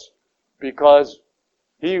yes, because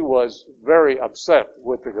he was very upset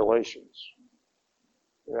with the Galatians.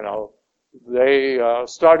 You know, they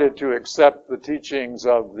started to accept the teachings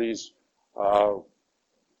of these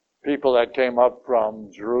people that came up from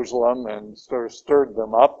Jerusalem and stirred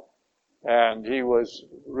them up. And he was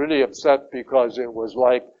really upset because it was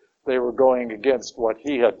like they were going against what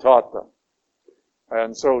he had taught them.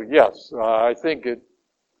 And so, yes, I think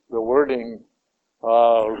the wording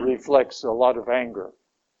reflects a lot of anger.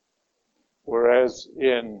 Whereas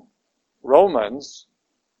in Romans,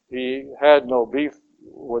 he had no beef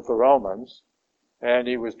with the Romans, and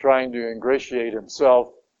he was trying to ingratiate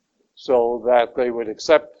himself so that they would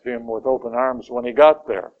accept him with open arms when he got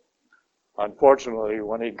there. Unfortunately,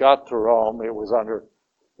 when he got to Rome, it was under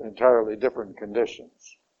entirely different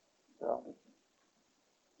conditions. Yeah.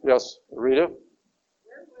 Yes, Rita?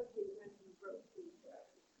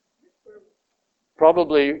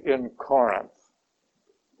 Probably in Corinth,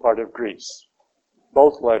 part of Greece.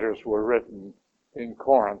 Both letters were written in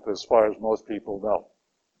Corinth, as far as most people know.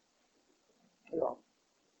 Yeah.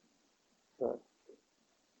 Good.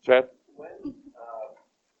 Chet? What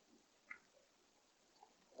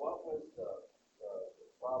was the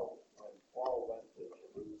problem when Paul went to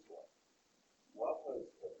Jerusalem? What was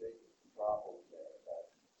the big problem there that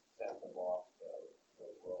sent him off the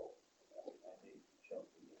road? I need to jump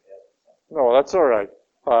in your head. No, that's all right.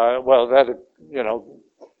 Well, that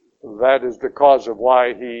is the cause of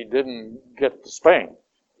why he didn't get to Spain.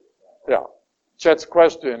 Yeah. Chet's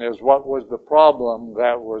question is, what was the problem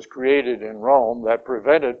that was created in Rome that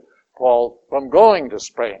prevented Paul from going to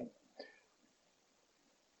Spain?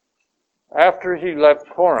 After he left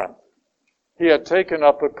Corinth, he had taken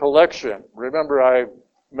up a collection. Remember, I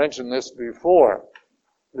mentioned this before.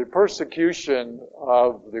 The persecution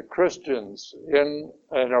of the Christians in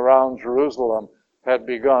and around Jerusalem had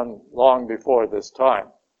begun long before this time.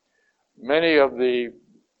 Many of the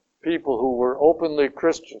people who were openly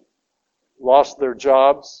Christian lost their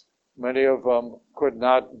jobs. Many of them could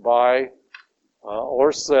not buy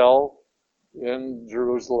or sell in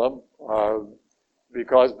Jerusalem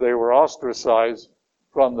because they were ostracized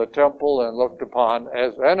from the temple and looked upon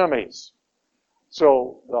as enemies.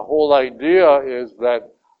 So the whole idea is that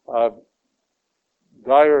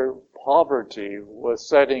dire poverty was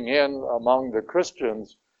setting in among the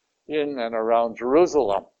Christians in and around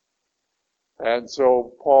Jerusalem. And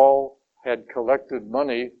so Paul had collected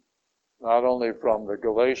money not only from the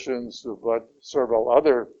Galatians, but several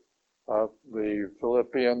other, the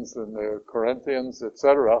Philippians and the Corinthians,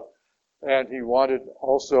 etc., and he wanted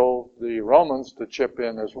also the Romans to chip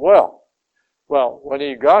in as well. Well, when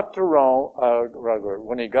he got to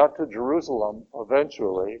when he got to Jerusalem,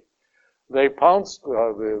 eventually, they pounced,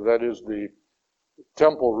 that is the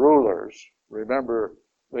temple rulers. Remember,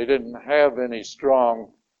 they didn't have any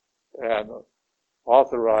strong and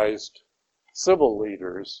authorized civil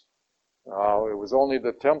leaders. It was only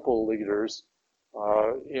the temple leaders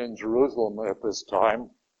in Jerusalem at this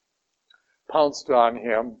time pounced on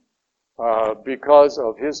him because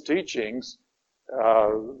of his teachings,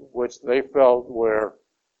 which they felt were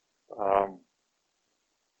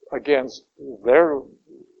against their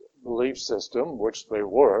belief system, which they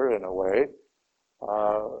were in a way,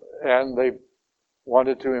 and they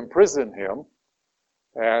wanted to imprison him.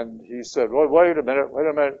 And he said, well, wait a minute,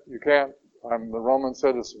 you can't, I'm the Roman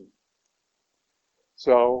citizen.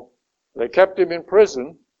 So they kept him in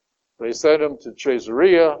prison. They sent him to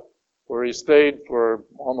Caesarea, where he stayed for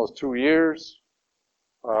almost 2 years.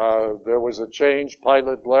 There was a change.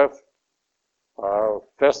 Pilate left.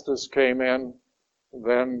 Festus came in.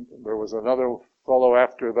 Then there was another fellow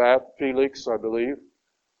after that, Felix, I believe.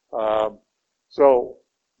 So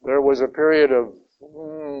there was a period of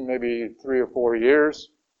maybe 3 or 4 years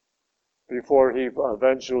before he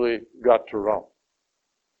eventually got to Rome.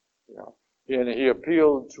 Yeah. And he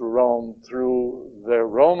appealed to Rome through their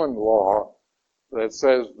Roman law that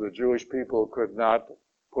says the Jewish people could not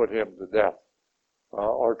put him to death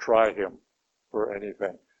or try him for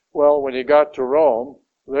anything. Well, when he got to Rome,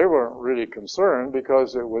 they weren't really concerned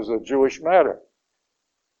because it was a Jewish matter.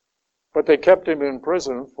 But they kept him in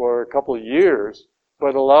prison for a couple of years,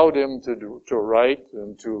 but allowed him to write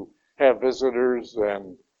and to have visitors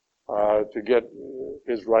and to get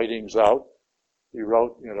his writings out. He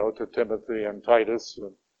wrote, to Timothy and Titus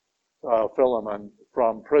and Philemon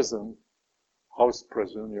from prison, house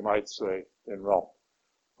prison, you might say, in Rome.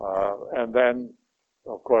 And then,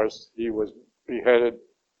 of course, he was beheaded,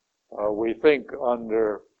 we think,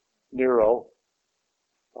 under Nero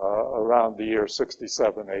around the year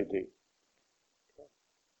 67 A.D.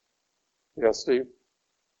 Yes, Steve?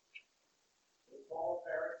 Was Paul a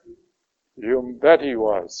Pharisee? You bet he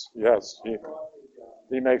was. Yes.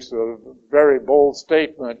 He makes a very bold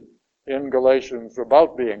statement in Galatians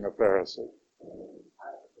about being a Pharisee. It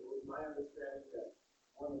was my understanding that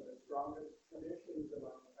one of the strongest traditions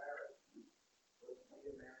among the Pharisees was to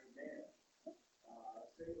be a married man.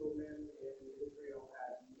 Single men in Israel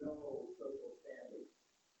had no social standing.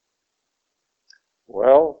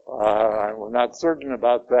 Well, I'm not certain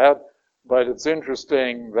about that, but it's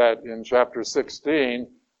interesting that in chapter 16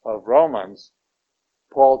 of Romans,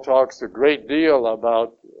 Paul talks a great deal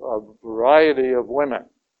about a variety of women.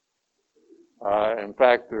 In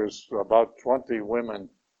fact, there's about 20 women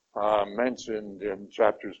mentioned in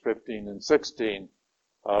chapters 15 and 16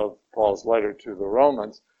 of Paul's letter to the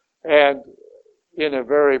Romans, and in a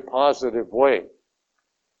very positive way.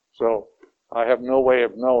 So I have no way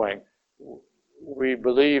of knowing. We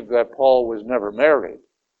believe that Paul was never married.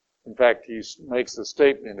 In fact, he makes a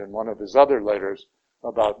statement in one of his other letters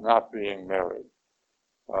about not being married.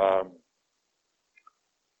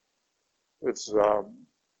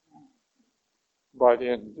 But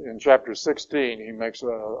in chapter 16, he makes a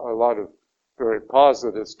lot of very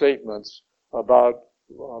positive statements about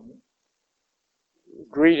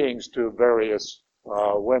greetings to various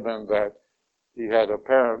women that he had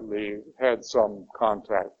apparently had some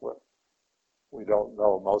contact with. We don't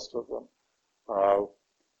know most of them.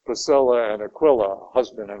 Priscilla and Aquila,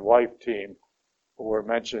 husband and wife team, were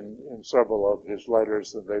mentioned in several of his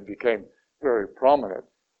letters, and they became very prominent.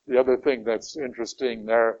 The other thing that's interesting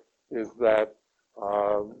there is that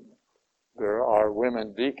there are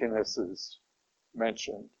women deaconesses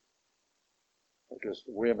mentioned. I guess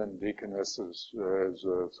women deaconesses is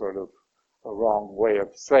a sort of a wrong way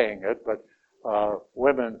of saying it, but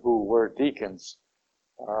women who were deacons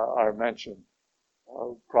are mentioned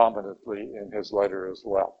prominently in his letter as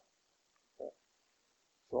well.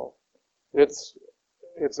 So it's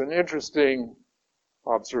an interesting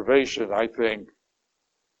observation, I think.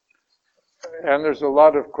 And there's a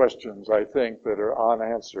lot of questions, I think, that are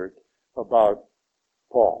unanswered about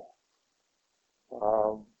Paul.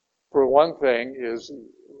 For one thing is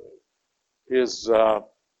his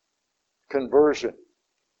conversion.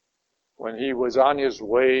 When he was on his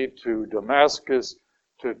way to Damascus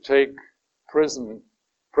to take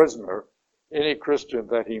prisoner any Christian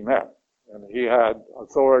that he met. And he had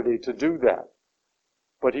authority to do that.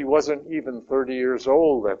 But he wasn't even 30 years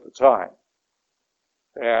old at the time.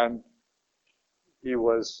 And he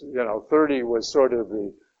was, 30 was sort of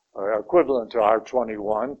the equivalent to our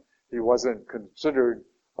 21. He wasn't considered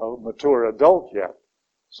a mature adult yet.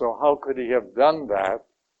 So how could he have done that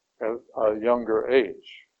at a younger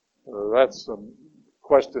age? That's a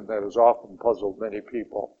question that has often puzzled many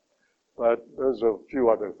people. But there's a few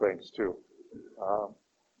other things too.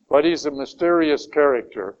 But he's a mysterious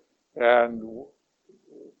character, and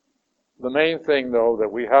the main thing, though,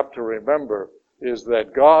 that we have to remember is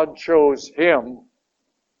that God chose him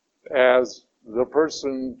as the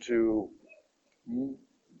person to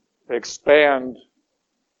expand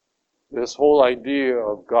this whole idea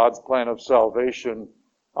of God's plan of salvation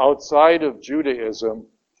outside of Judaism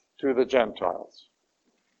to the Gentiles.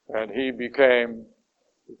 And he became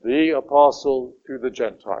the apostle to the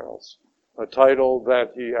Gentiles, a title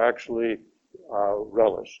that he actually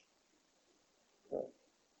relished.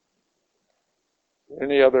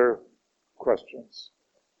 Any other questions?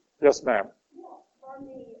 Yes, ma'am. On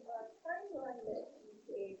the timeline that you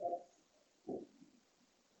gave us,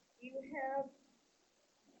 you have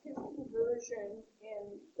his conversion in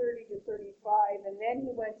 30 to 35, and then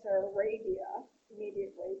he went to Arabia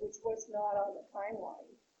immediately, which was not on the timeline.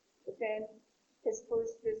 But then his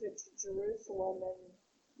first visit to Jerusalem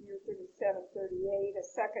in year 37, 38, a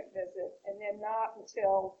second visit, and then not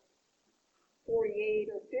until 48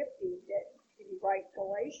 or 50 did he write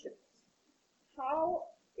Galatians. How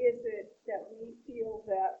is it that we feel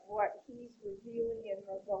that what he's revealing in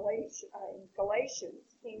the Galatians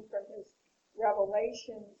came from his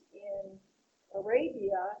revelations in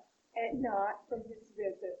Arabia and not from his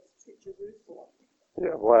visits to Jerusalem?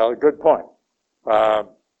 Yeah, well, good point.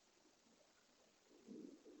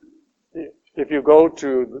 If you go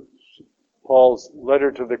to Paul's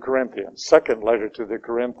letter to the Corinthians, second letter to the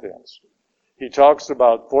Corinthians, he talks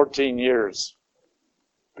about 14 years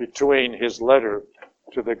between his letter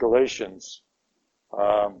to the Galatians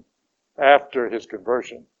after his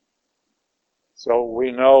conversion. So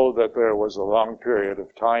we know that there was a long period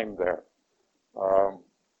of time there.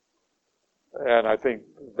 And I think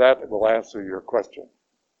that will answer your question.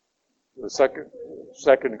 The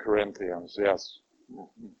second Corinthians, yes.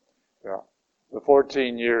 Yeah. The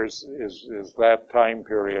 14 years is that time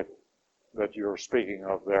period that you're speaking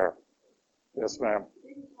of there. Yes, ma'am.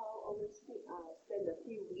 Didn't Paul only spend a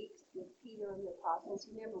few weeks with Peter and the apostles?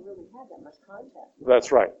 He never really had that much contact.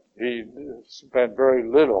 That's right. He spent very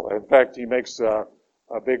little. In fact, he makes a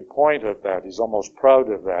big point of that. He's almost proud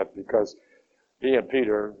of that because he and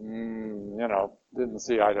Peter, didn't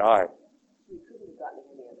see eye to eye. He couldn't have gotten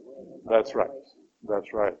any other way. That's right.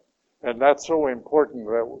 That's right. And that's so important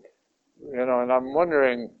that, and I'm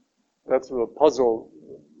wondering, that's a puzzle.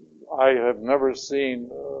 I have never seen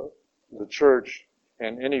the church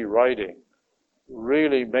in any writing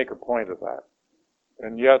really make a point of that.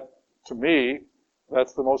 And yet, to me,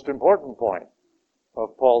 that's the most important point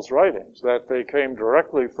of Paul's writings, that they came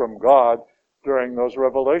directly from God during those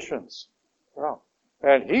revelations. Yeah.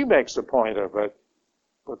 And he makes a point of it,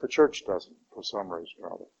 but the church doesn't, for some reason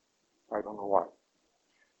or other. I don't know why.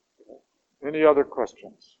 Any other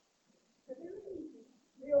questions? Are there any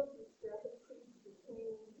real discrepancies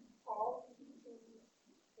between Paul's teachings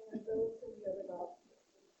and those in the other gospels?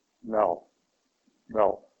 No.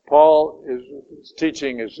 His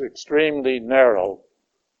teaching is extremely narrow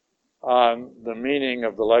on the meaning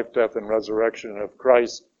of the life, death, and resurrection of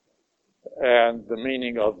Christ and the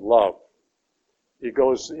meaning of love. He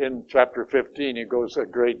goes in chapter 15, he goes a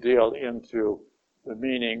great deal into the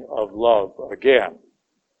meaning of love again,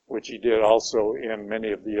 which he did also in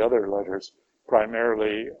many of the other letters,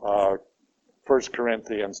 primarily 1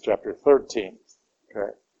 Corinthians chapter 13.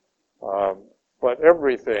 Okay, but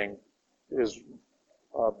everything is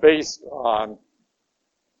based on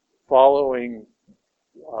following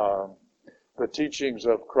the teachings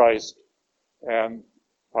of Christ and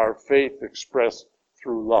our faith expressed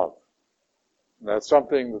through love. And that's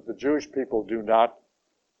something that the Jewish people do not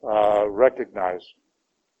recognize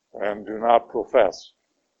and do not profess.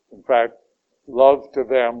 In fact, love to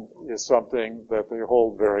them is something that they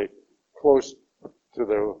hold very close to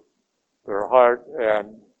their heart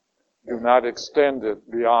and do not extend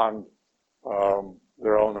it beyond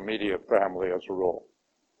their own immediate family as a rule.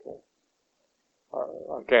 Okay.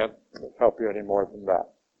 I can't help you any more than that.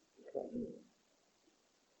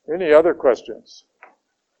 Okay. Any other questions?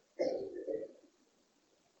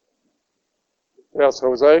 Yes,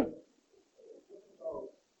 Jose?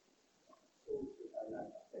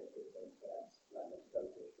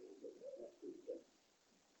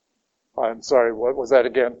 I'm sorry, what was that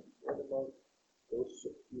again? What about those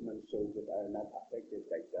human souls that are not affected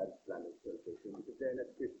by God's plan of salvation? Because they're not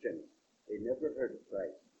Christians. They never heard of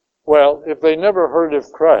Christ. Well, if they never heard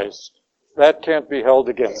of Christ, that can't be held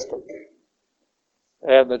against them.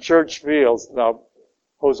 And the church feels, now,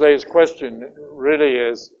 Jose's question really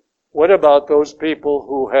is, what about those people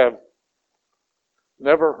who have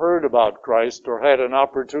never heard about Christ or had an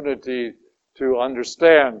opportunity to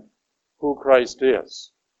understand who Christ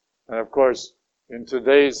is? And of course, in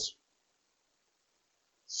today's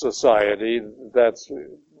society, that's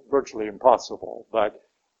virtually impossible. But,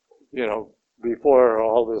 before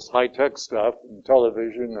all this high-tech stuff, and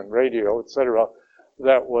television and radio, etc.,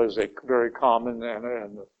 that was a very common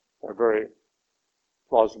and a very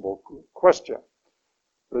plausible question.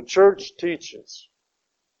 The church teaches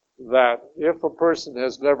that if a person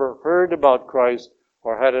has never heard about Christ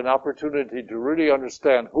or had an opportunity to really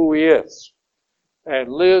understand who he is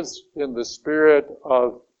and lives in the spirit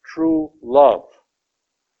of true love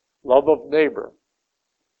of neighbor,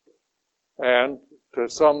 and to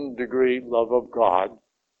some degree love of God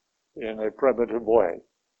in a primitive way,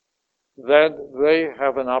 then they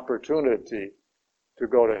have an opportunity to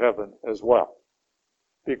go to heaven as well.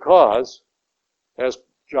 Because, as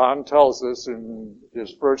John tells us in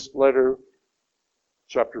his first letter,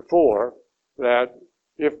 chapter 4, that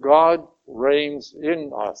if God reigns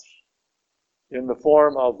in us in the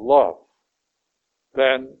form of love,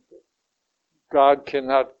 then God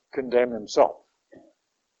cannot condemn himself.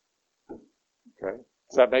 Okay?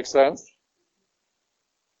 Does that make sense?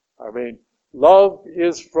 I mean, love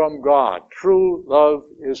is from God. True love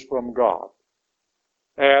is from God.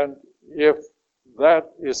 And if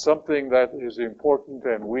that is something that is important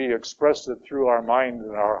and we express it through our mind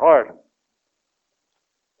and our heart,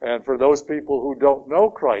 And for those people who don't know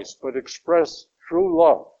Christ but express true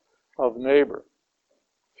love of neighbor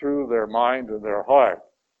through their mind and their heart,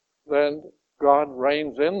 then God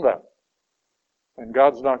reigns in them. And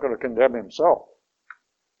God's not going to condemn himself.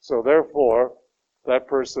 So therefore, that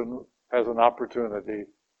person has an opportunity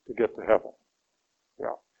to get to heaven.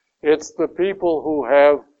 Yeah. It's the people who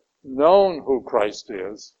have known who Christ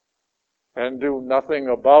is and do nothing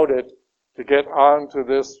about it to get onto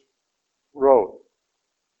this road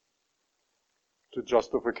to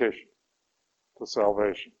justification, to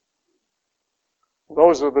salvation.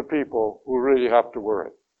 Those are the people who really have to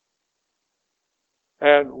worry.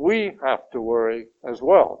 And we have to worry as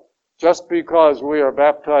well. Just because we are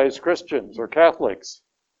baptized Christians or Catholics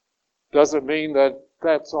doesn't mean that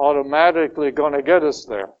that's automatically going to get us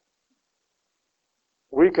there.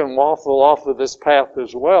 We can waffle off of this path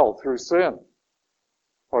as well through sin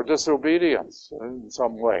or disobedience in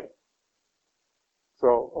some way.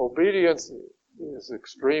 So obedience is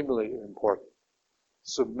extremely important.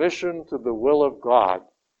 Submission to the will of God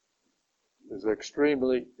is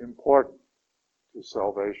extremely important to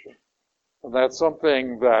salvation. And that's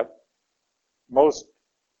something that most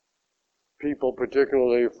people,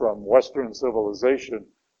 particularly from Western civilization,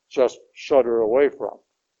 just shudder away from.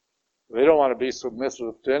 They don't want to be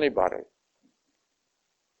submissive to anybody.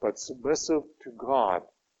 But submissive to God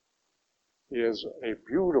is a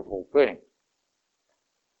beautiful thing.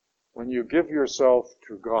 When you give yourself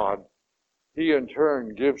to God, he in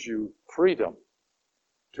turn gives you freedom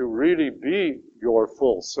to really be your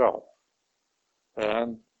full self.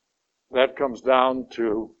 And that comes down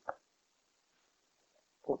to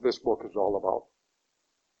what this book is all about.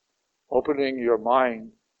 Opening your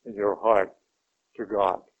mind and your heart to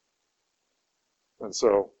God. And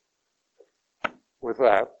so, with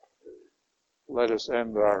that, let us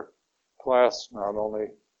end our class not only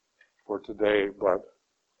for today, but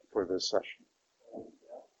for this session.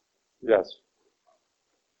 Yes.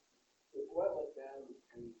 To boil it down,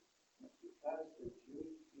 because the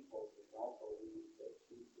Jewish people did not believe that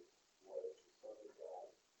Jesus was the Son of God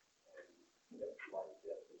and that life,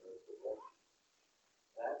 death, and resurrection,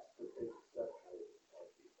 that's the big separation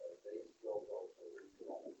point, because they still don't believe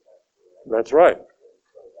that. That's right.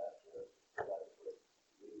 So that's what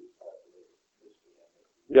really separated Christianity.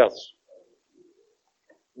 Yes.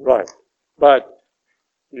 Right. But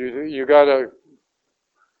you got to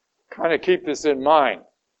kind of keep this in mind.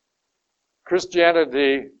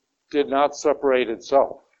 Christianity did not separate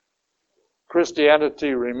itself.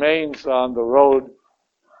 Christianity remains on the road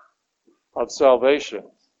of salvation.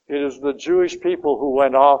 It is the Jewish people who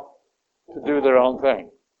went off to do their own thing.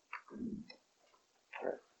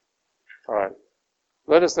 Okay. All right.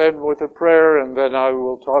 Let us end with a prayer, and then I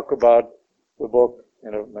will talk about the book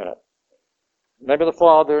in a minute. In the name of the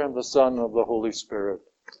Father, and the Son, and of the Holy Spirit.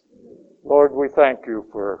 Lord, we thank you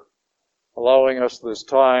for allowing us this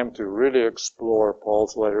time to really explore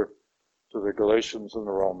Paul's letter to the Galatians and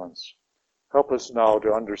the Romans. Help us now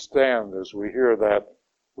to understand as we hear that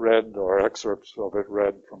read or excerpts of it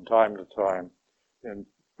read from time to time in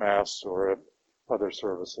Mass or at other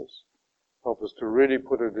services. Help us to really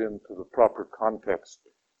put it into the proper context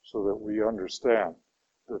so that we understand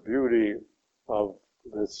the beauty of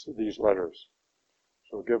these letters.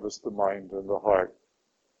 So give us the mind and the heart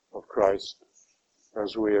of Christ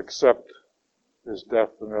as we accept his death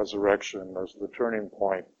and resurrection as the turning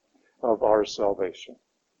point of our salvation.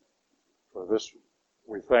 For this,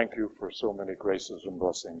 we thank you for so many graces and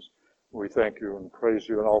blessings. We thank you and praise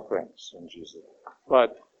you in all things in Jesus.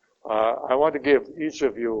 But I want to give each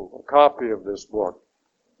of you a copy of this book,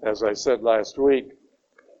 as I said last week,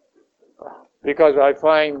 because I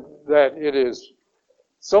find that it is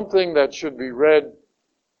something that should be read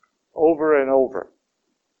over and over.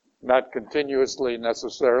 Not continuously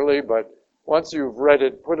necessarily, but once you've read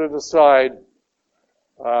it, put it aside.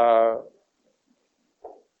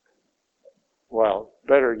 Well,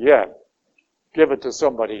 better yet, give it to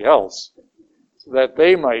somebody else so that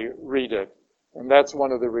they might read it. And that's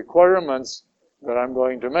one of the requirements that I'm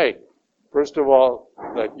going to make. First of all,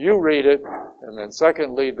 that you read it, and then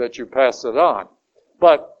secondly, that you pass it on.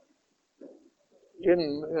 But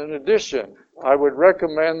in addition, I would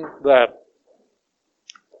recommend that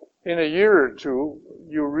in a year or two,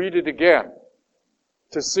 you read it again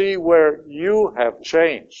to see where you have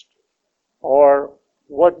changed or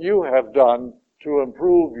what you have done to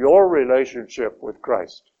improve your relationship with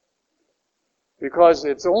Christ. Because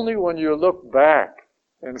it's only when you look back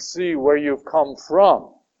and see where you've come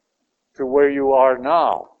from to where you are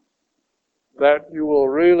now that you will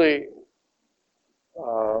really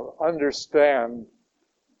understand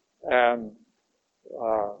and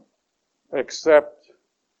accept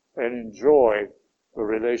and enjoy the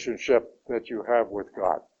relationship that you have with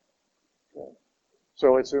God. Okay.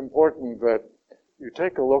 So it's important that you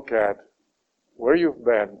take a look at where you've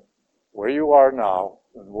been, where you are now,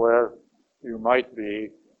 and where you might be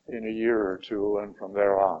in a year or two and from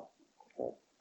there on.